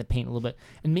sanding down the paint a little bit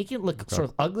and making it look sort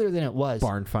of uglier than it was.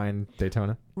 Barn find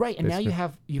Daytona. Right, and now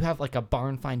basically. you have like a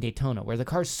barn find Daytona where the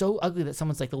car's so ugly that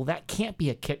someone's like, well, that can't be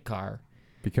a kit car.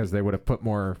 Because they would have put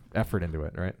more effort into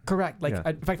it, right? Correct. Like, Yeah.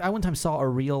 in fact, I one time saw a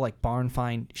real like barn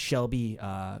find Shelby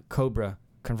Cobra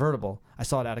convertible. I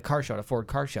saw it at a car show, at a Ford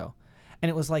car show, and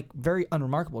it was like very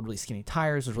unremarkable. Really skinny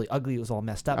tires. It was really ugly. It was all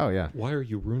messed up. Oh yeah. Why are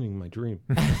you ruining my dream?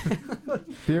 The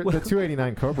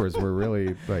 289 Cobras were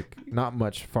really like not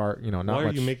much far. Not Why are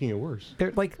much. you making it worse?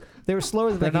 They were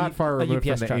slower than They're like not a, far a removed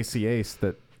from UPS the truck. AC Ace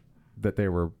that they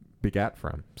were begat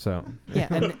from. So Yeah,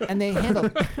 and they handle.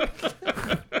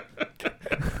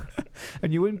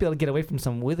 And you wouldn't be able to get away from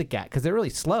someone with a GAT because they're really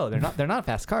slow. They're not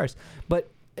fast cars.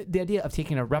 But the idea of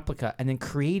taking a replica and then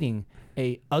creating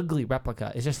a ugly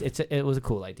replica is just it was a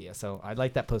cool idea. So I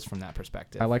like that post from that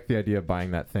perspective. I like the idea of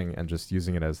buying that thing and just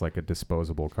using it as like a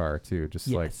disposable car too. Just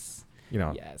like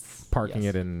yes, parking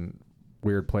yes. it in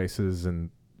weird places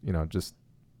and just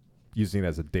using it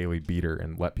as a daily beater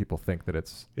and let people think that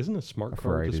it's. Isn't a smart A car a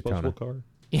Ferrari disposable Daytona.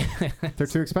 Yeah. They're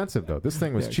too expensive though. This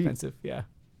thing was They're cheap. expensive, yeah.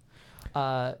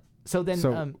 So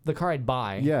then the car I'd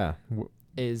buy Yeah.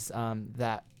 is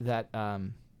that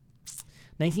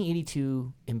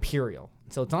 1982 Imperial.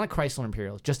 So it's not a Chrysler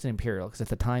Imperial, it's just an Imperial because at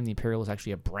the time the Imperial was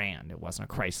actually a brand. It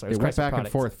wasn't a Chrysler. It was went Chrysler back product.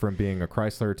 and forth from being a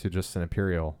Chrysler to just an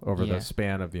Imperial over Yeah. the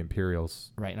span of the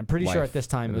Imperials. Right, and I'm pretty sure life at this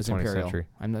time in it the was 20th Imperial. century.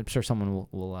 I'm sure someone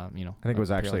will I think it was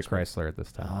actually a Imperial Chrysler at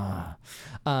this time.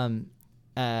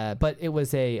 but it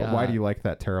was a. But why do you like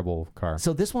that terrible car?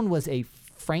 So this one was a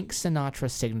Frank Sinatra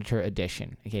signature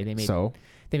edition. Okay, they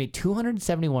made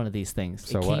 271 of these things.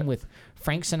 So it came what? with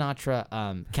Frank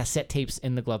Sinatra cassette tapes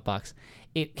in the glove box.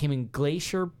 It came in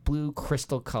glacier blue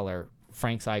crystal color,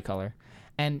 Frank's eye color,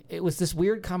 and it was this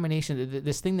weird combination.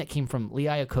 This thing that came from Lee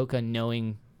Iacocca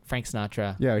knowing Frank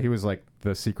Sinatra. Yeah, he was like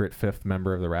the secret fifth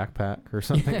member of the Rat Pack or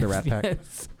something. The Rat Pack.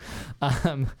 Yes.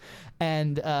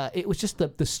 And it was just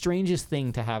the strangest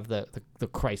thing to have the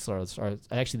Chrysler, or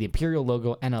actually the Imperial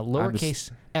logo, and a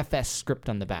lowercase FS script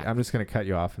on the back. I'm just going to cut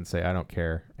you off and say I don't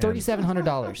care. And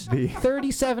 $3,700.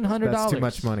 $3,700. That's too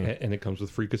much money. And it comes with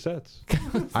free cassettes.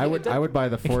 I would buy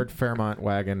the Ford Fairmont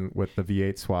wagon with the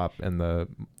V8 swap and the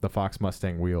Fox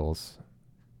Mustang wheels.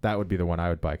 That would be the one I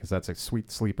would buy because that's a sweet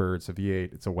sleeper. It's a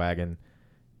V8. It's a wagon.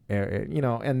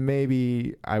 And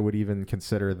maybe I would even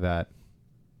consider that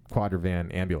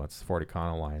Quadrovan ambulance, Ford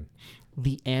Econoline.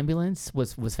 The ambulance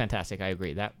was fantastic. I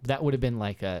agree. That would have been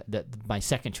like my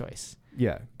second choice.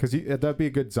 Yeah, because that'd be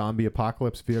a good zombie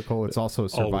apocalypse vehicle. It's also a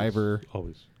survivor.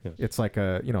 Always. Yes. It's like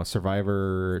a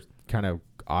survivor kind of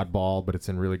oddball, but it's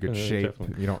in really good shape.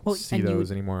 Definitely. You don't see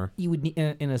those anymore. You would need,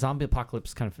 in a zombie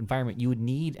apocalypse kind of environment, you would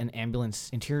need an ambulance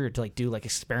interior to like do like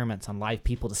experiments on live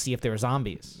people to see if they were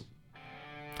zombies.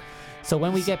 So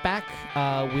when we get back,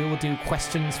 we will do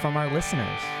questions from our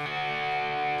listeners.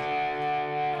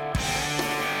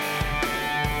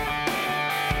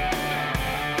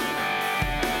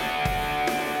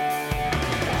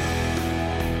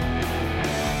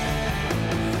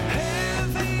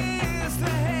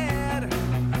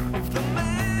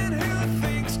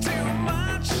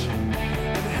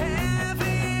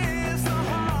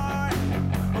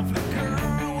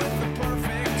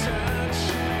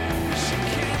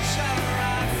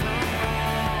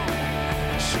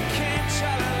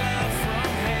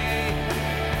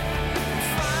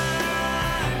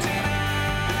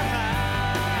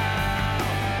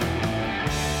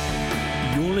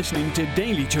 Listening to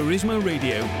Daily Turismo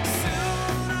Radio.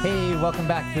 Hey, welcome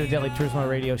back to the Daily Turismo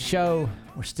Radio Show.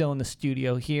 We're still in the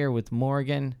studio here with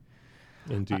Morgan.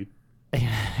 Indeed.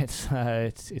 It's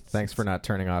Thanks for not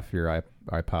turning off your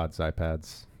iPods,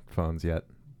 iPads, phones yet.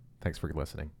 Thanks for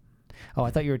listening. Oh,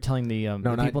 I thought you were telling the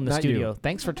people in the not studio. you.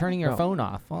 Thanks for turning your No. phone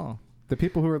off. Oh, The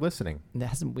people who are listening. my I'm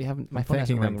phone hasn't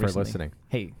thanking them rung for recently. listening.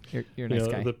 Hey, you're a nice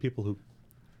guy. The people who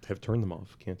have turned them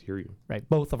off can't hear you. Right,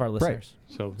 both of our listeners.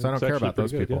 So So I don't it's care actually about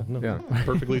those pretty good. people. Yeah, no,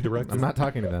 perfectly direct. I'm not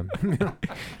talking to them.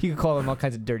 You can call them all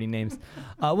kinds of dirty names.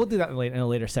 We'll do that in a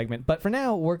later segment. But for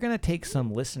now, we're going to take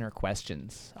some listener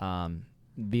questions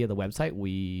via the website.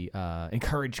 We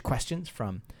encourage questions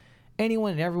from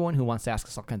anyone and everyone who wants to ask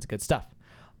us all kinds of good stuff.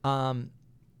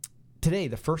 Today,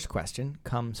 the first question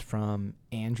comes from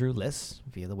Andrew Liss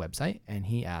via the website, and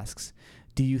he asks,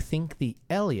 do you think the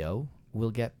Elio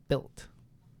will get built?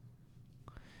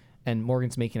 And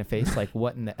Morgan's making a face like,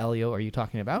 what in the LEO are you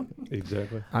talking about?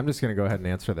 Exactly. I'm just going to go ahead and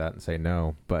answer that and say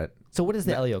no. But So what is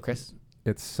the LEO, Chris?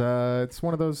 it's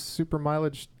one of those super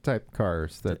mileage type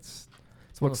cars that's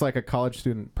looks like a college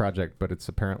student project, but it's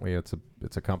apparently it's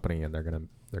a company and they're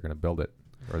gonna build it,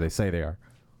 or they say they are.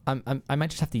 I might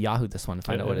just have to Yahoo this one to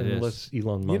find out what it is. Unless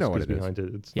Elon Musk You know what is it is. behind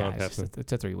it, it's Yeah, not happening.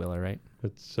 it's a three-wheeler, right?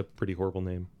 It's a pretty horrible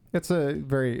name. It's a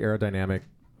very aerodynamic,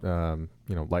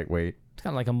 lightweight. It's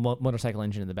kind of like a motorcycle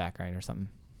engine in the back, right, or something.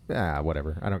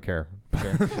 Whatever. I don't care.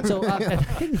 Sure. So I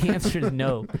think the answer is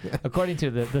no, according to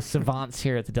the savants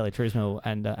here at the Daily Turismo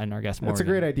and our guest Morgan. It's a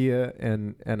great idea,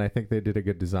 and I think they did a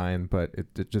good design, but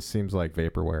it just seems like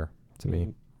vaporware to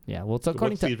me. Yeah. Well, so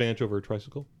according What's the to advantage over a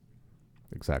tricycle?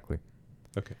 Exactly.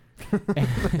 Okay.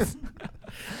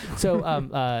 so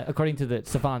according to the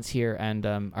savants here and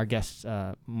our guest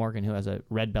Morgan, who has a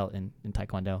red belt in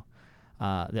Taekwondo,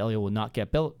 the LEO will not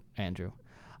get built. Andrew.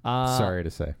 Sorry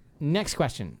to say. Next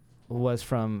question was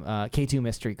from K2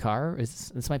 Mystery Car.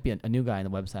 This might be a new guy on the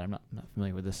website. I'm not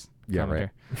familiar with this commenter.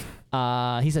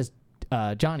 Right. He says,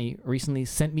 Johnny recently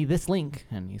sent me this link,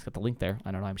 and he's got the link there.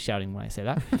 I don't know. I'm shouting when I say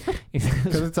that.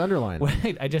 Because it's underlined.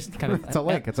 Wait, I just kind of... It's a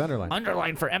link. It's underlined.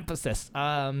 Underlined for emphasis.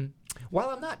 While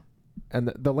I'm not...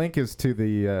 And the link is to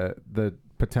the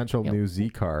potential new Z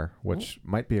car, which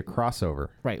might be a crossover.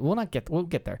 Right. We'll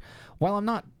get there. While I'm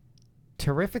not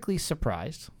terrifically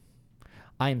surprised,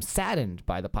 I am saddened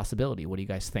by the possibility. What do you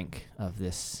guys think of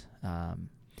this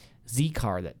Z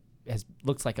car that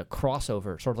looks like a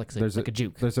crossover, sort of like a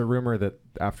Juke? There's a rumor that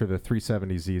after the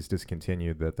 370Z is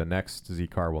discontinued, that the next Z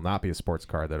car will not be a sports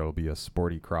car, that it'll be a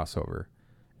sporty crossover.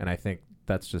 And I think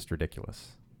that's just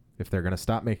ridiculous. If they're going to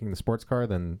stop making the sports car,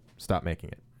 then stop making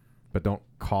it. But don't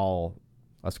call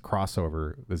us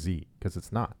crossover the Z, because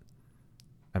it's not.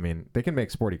 I mean, they can make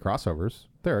sporty crossovers.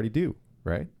 They already do,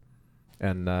 right?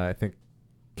 And I think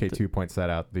K2 points that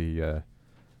out, the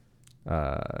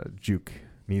Juke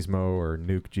Nismo or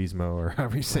Nuke Gizmo or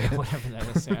however you say it. Whatever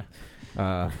that is,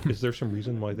 yeah. Is there some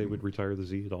reason why they would retire the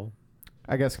Z at all?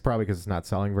 I guess probably because it's not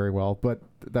selling very well, but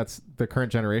that's the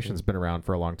current generation's been around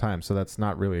for a long time, so that's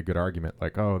not really a good argument.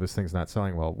 Like, oh, this thing's not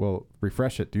selling well. Well,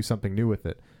 refresh it, do something new with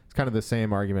it. It's kind of the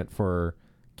same argument for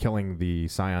killing the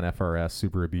Scion FRS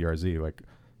Subaru BRZ. Like,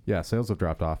 yeah, sales have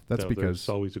dropped off. That's because there's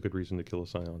always a good reason to kill a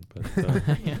Scion. But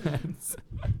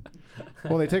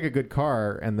well, they take a good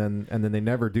car and then they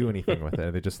never do anything with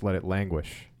it. They just let it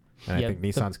languish. And I think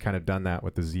Nissan's kind of done that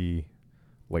with the Z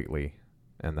lately,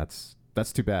 and that's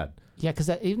too bad. Yeah, because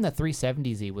even the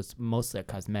 370Z was mostly a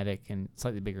cosmetic and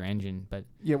slightly bigger engine, but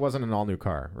yeah, it wasn't an all new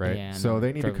car, right? Yeah, so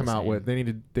they need to come out with they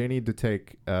need to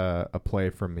take a play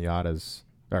from Miata's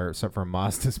or from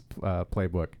Mazda's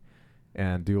playbook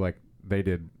and do like they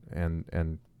did and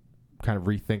kind of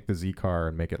rethink the Z car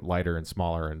and make it lighter and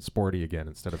smaller and sporty again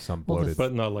instead of some bloated.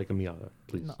 But not like a Miata,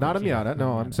 please. Not a Miata.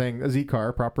 No, I'm saying a Z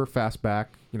car, proper fastback,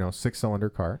 6-cylinder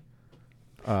car.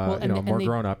 More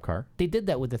grown-up car. They did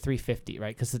that with the 350,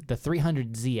 right? Because the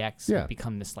 300ZX Yeah. had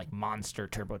become this like monster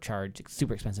turbocharged,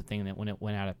 super expensive thing. That when it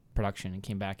went out of production and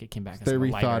came back, as they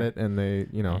rethought lighter. it and they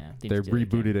they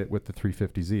rebooted it with the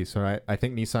 350Z. So I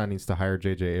think Nissan needs to hire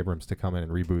J.J. Abrams to come in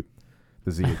and reboot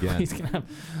the Z again. He's gonna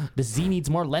have, the Z needs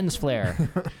more lens flare.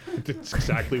 That's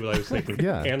exactly what I was thinking.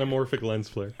 Yeah. Anamorphic lens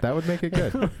flare. That would make it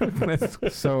good.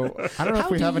 So I don't know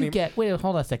if we have any. Wait,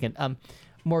 hold on a second.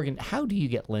 Morgan, how do you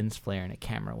get lens flare in a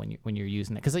camera when you're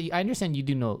using it? Because I understand you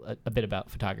do know a bit about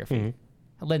photography.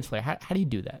 Mm-hmm. Lens flare, how do you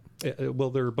do that?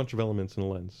 Well, there are a bunch of elements in a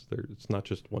lens. It's not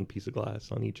just one piece of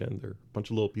glass on each end. There are a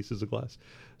bunch of little pieces of glass.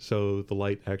 So the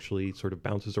light actually sort of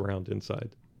bounces around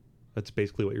inside. That's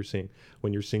basically what you're seeing.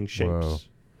 When you're seeing shapes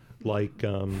like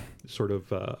sort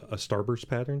of a starburst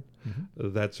pattern,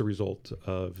 that's a result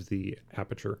of the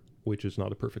aperture, which is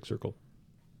not a perfect circle.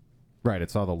 Right,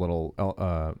 it's all the little,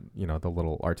 the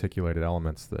little articulated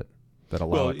elements that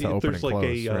allow it to open and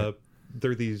close. Right?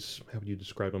 There are these, how would you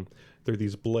describe them? There are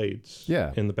these blades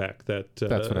in the back that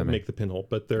That's what I mean. make the pinhole,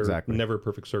 but they're never a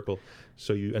perfect circle.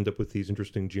 So you end up with these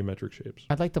interesting geometric shapes.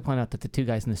 I'd like to point out that the two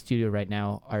guys in the studio right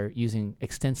now are using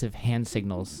extensive hand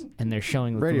signals, and they're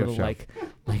showing the little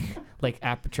like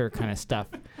aperture kind of stuff.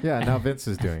 Yeah, now Vince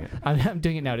is doing it. I'm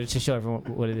doing it now to show everyone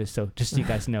what it is, so just so you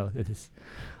guys know it is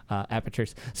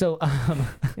apertures. So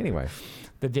anyway,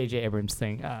 the J.J. Abrams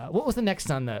thing. What was the next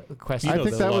on the question? I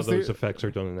think that a lot of those effects are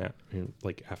done in that,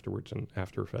 like afterwards in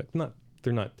After Effects.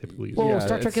 They're not typically used. Well,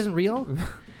 Star Trek isn't real.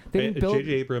 They didn't build.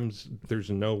 J.J. Abrams, there's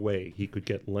no way he could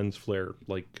get lens flare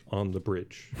like on the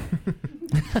bridge.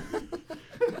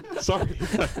 Sorry.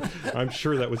 I'm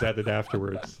sure that was added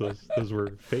afterwards. Those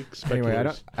were fake speculators.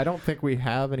 Anyway, I don't think we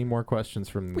have any more questions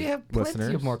from We have listeners.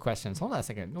 plenty of more questions. Hold on a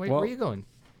second. Wait, Well- where are you going?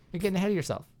 You're getting ahead of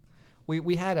yourself.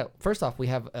 We had first off, we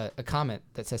have a comment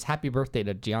that says happy birthday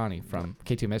to Gianni from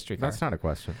K2 Mystery Car. That's not a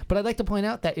question. But I'd like to point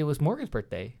out that it was Morgan's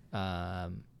birthday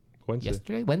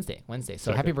Wednesday. Wednesday.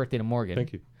 So Second. happy birthday to Morgan.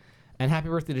 Thank you. And happy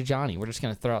birthday to Johnny. We're just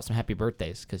going to throw out some happy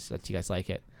birthdays because you guys like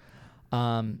it.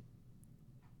 And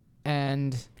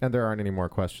there aren't any more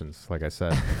questions, like I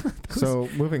said. So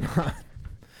moving on,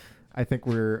 I think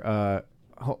we're.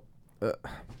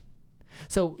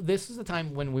 So this is the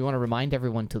time when we want to remind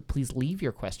everyone to please leave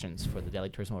your questions for the Daily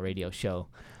Turismo Radio Show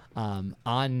on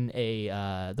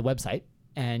the website,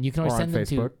 and you can always Or send on them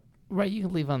Facebook. to you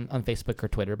can leave on Facebook or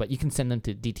Twitter, but you can send them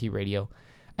to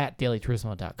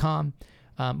dtradio@dailyturismo.com.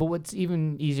 But what's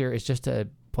even easier is just to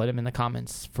put them in the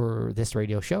comments for this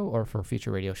radio show or for future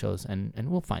radio shows, and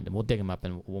we'll find them. We'll dig them up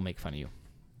and we'll make fun of you.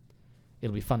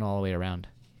 It'll be fun all the way around.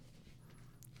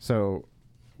 So,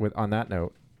 on that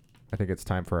note, I think it's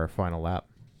time for our final lap.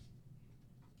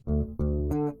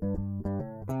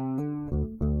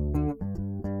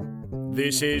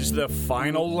 This is the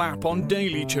final lap on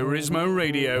Daily Turismo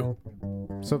Radio.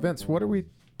 So, Vince, what are we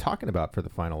talking about for the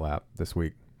final lap this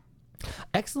week?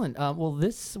 Excellent. Well,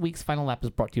 this week's final lap is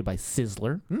brought to you by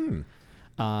Sizzler.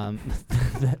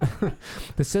 The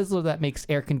Sizzler that makes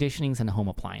air conditionings and home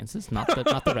appliances, not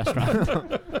the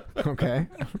restaurant. Okay.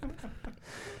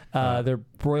 Their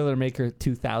Boilermaker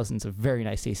 2000 is a very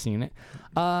nice AC unit.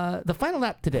 The final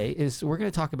lap today is we're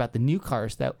going to talk about the new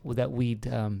cars that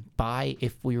we'd buy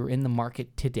if we were in the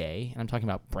market today. And I'm talking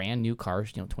about brand new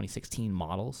cars, 2016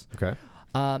 models. Okay.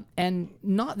 And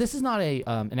this is not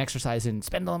an exercise in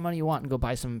spend all the money you want and go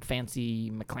buy some fancy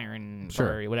McLaren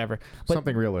Ferrari, whatever. But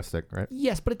Something realistic, right?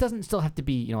 yes, but it doesn't still have to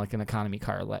be like an economy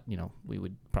car that we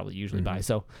would probably usually buy.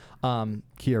 So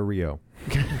Kia Rio.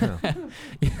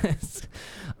 yes,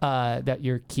 that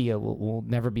your Kia will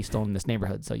never be stolen in this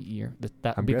neighborhood. So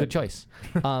that would be a good choice.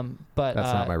 But That's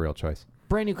not my real choice.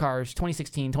 brand new cars,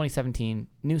 2016, 2017,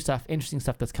 new stuff, interesting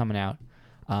stuff that's coming out.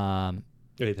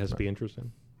 It has to be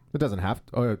interesting. It doesn't have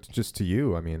to. Oh, it's just to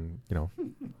you. I mean,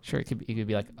 Sure, it could be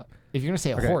like if you're gonna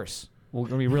say a Okay. horse, we're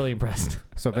gonna be really impressed.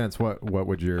 So, Vince, what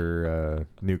would your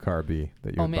new car be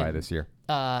that you would buy man. this year?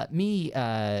 I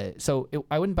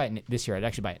wouldn't buy it this year. I'd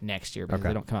actually buy it next year because Okay.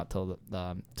 they don't come out till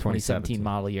the 2017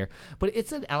 model year. But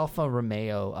it's an Alfa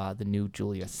Romeo, the new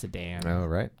Giulia sedan. Oh,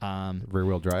 right.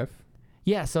 Rear-wheel drive?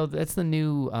 Yeah, so that's the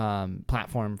new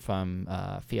platform from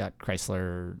Fiat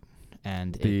Chrysler,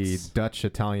 and The it's Dutch,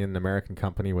 Italian, American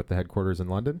company with the headquarters in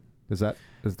London? Is that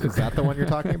that the one you're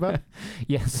talking about?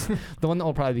 yes, the one that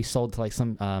will probably be sold to like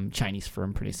some Chinese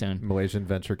firm pretty soon. Malaysian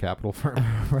venture capital firm?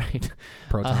 Right.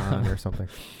 Proton or something?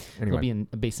 It'll Anyway.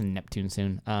 be based in Neptune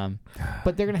soon.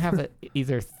 But they're gonna have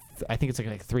either I think it's like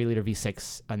a 3-liter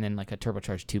V6 and then like a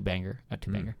turbocharged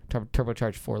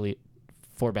turbocharged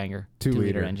 4-banger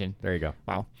 2-liter engine. There you go.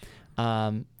 Wow.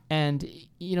 And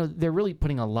they're really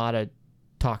putting a lot of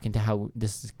talk into how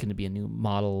this is going to be a new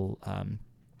model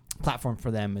platform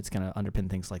for them. It's going to underpin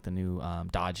things like the new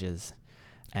Dodges.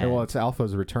 And Well, it's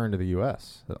Alpha's return to the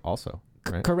U.S. also,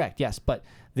 right? correct, yes, but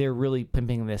they're really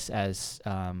pimping this as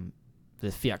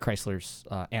the Fiat Chrysler's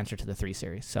answer to the 3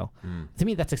 Series. So to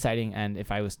me, that's exciting. And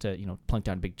if I was to plunk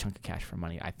down a big chunk of cash for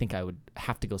money, I think I would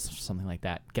have to go for something like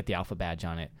that, get the Alpha badge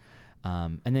on it,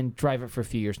 and then drive it for a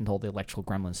few years until the electrical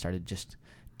gremlins started just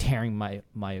tearing my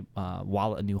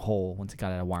wallet a new hole once it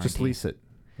got out of warranty. Just lease it.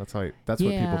 That's what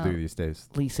people do these days.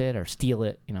 Lease it or steal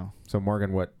it, So,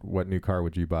 Morgan, what new car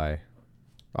would you buy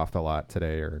off the lot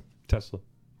today? Or Tesla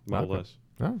Model S.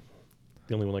 Oh,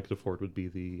 The only one I could afford would be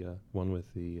the one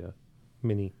with the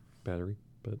mini battery,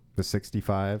 but the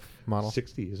 65 model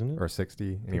 60, isn't it? or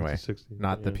 60? Anyway, 60,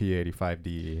 not the yeah.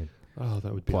 P85D Oh,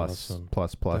 that would be plus awesome.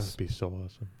 plus That plus. would be so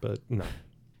awesome. But no,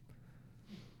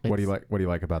 What do you like? What do you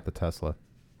like about the Tesla?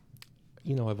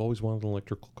 I've always wanted an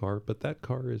electrical car, but that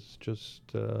car is just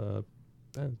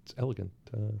it's elegant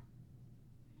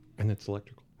and it's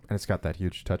electrical. And it's got that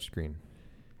huge touchscreen,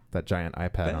 that giant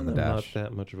iPad That on the I'm dash. not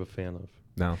that much of a fan of.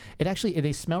 No, It actually,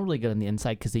 they smell really good on the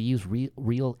inside because they use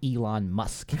real Elon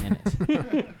Musk in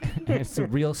it. And it's the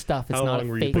real stuff. It's How not long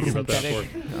a were you fake thinking about that synthetic.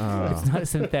 for? It's not a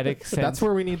synthetic sense. that's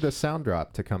where we need the sound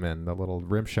drop to come in, the little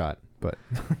rim shot. But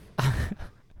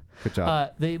good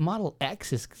job. The Model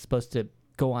X is supposed to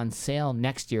go on sale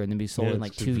next year and then be sold in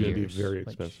like 2 It's years. very Like,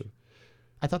 expensive.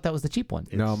 I thought that was the cheap one.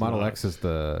 No, It's Model not. X is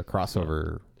the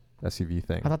crossover SUV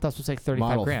thing. I thought that was like 35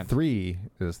 Model grand. 3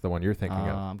 is the one you're thinking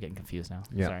of. I'm getting confused now.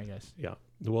 Yeah. Sorry, guys. Yeah.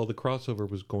 Well, the crossover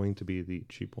was going to be the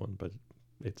cheap one, but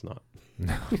it's not.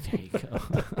 There you go.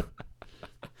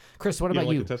 Chris, what You about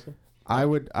don't you? like a Tesla? I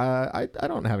would. I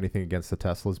don't have anything against the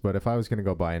Teslas, but if I was going to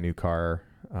go buy a new car,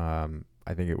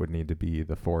 I think it would need to be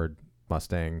the Ford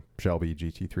Mustang Shelby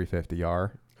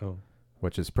GT350R, Oh,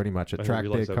 which is pretty much a I didn't track day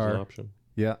realize that was an car. option.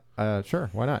 Yeah, sure.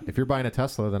 Why not? If you're buying a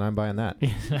Tesla, then I'm buying that.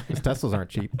 Because Teslas aren't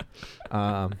cheap.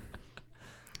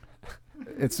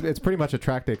 It's pretty much a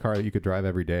track day car that you could drive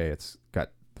every day. It's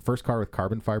got the first car with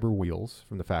carbon fiber wheels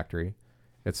from the factory.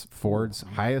 It's Ford's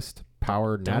highest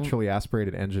power naturally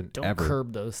aspirated engine Don't ever.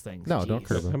 curb those things. No, don't Jeez.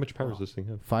 curb them. How much power does this thing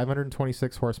have?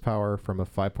 526 horsepower from a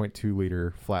 5.2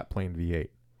 liter flat plane V8,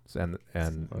 and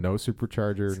no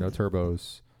supercharger, no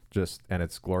turbos, and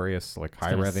it's glorious, like It's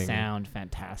high gonna revving. sound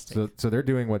fantastic. So they're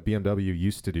doing what BMW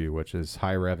used to do, which is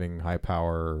high revving, high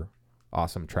power,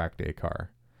 awesome track day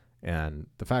car. And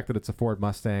the fact that it's a Ford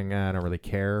Mustang, I don't really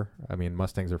care. I mean,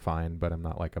 Mustangs are fine, but I'm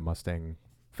not like a Mustang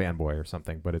fanboy or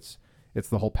something. But it's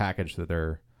the whole package that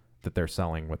they're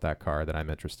selling with that car that I'm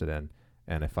interested in.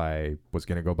 And if I was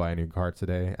going to go buy a new car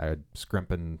today, I'd scrimp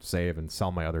and save and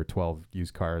sell my other 12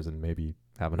 used cars and maybe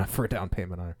have enough for a down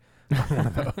payment on one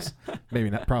of those. Maybe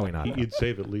not, probably not. You'd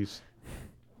save at least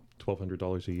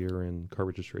 $1,200 a year in car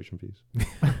registration fees.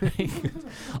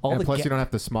 And plus, you don't have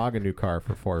to smog a new car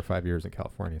for 4 or 5 years in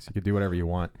California, so you could do whatever you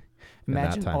want.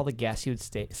 Imagine all the gas you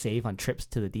would save on trips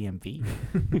to the DMV.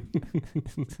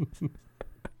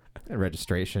 And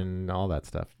registration, all that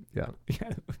stuff. Yeah.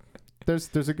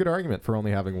 There's a good argument for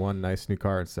only having one nice new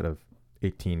car instead of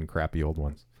 18 crappy old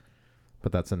ones.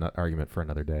 But that's an argument for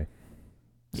another day.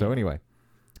 So anyway,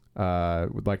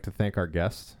 would like to thank our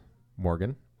guest,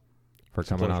 Morgan, for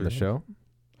coming on the show.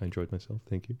 I enjoyed myself.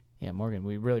 Thank you. Yeah, Morgan,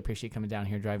 we really appreciate you coming down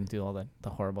here, driving through all the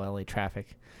horrible LA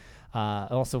traffic.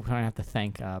 Also, we have to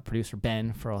thank producer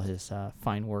Ben for all his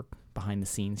fine work behind the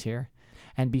scenes here.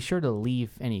 And be sure to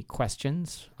leave any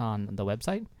questions on the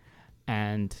website.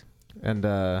 And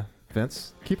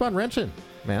Vince, keep on wrenching,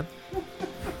 man.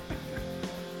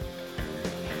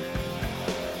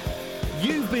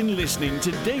 You've been listening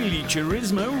to Daily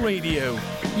Turismo Radio.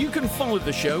 You can follow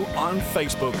the show on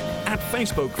Facebook at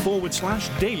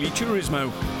Facebook.com/Daily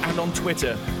Turismo and on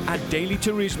Twitter at Daily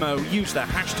Turismo. Use the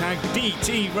hashtag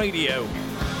DT Radio.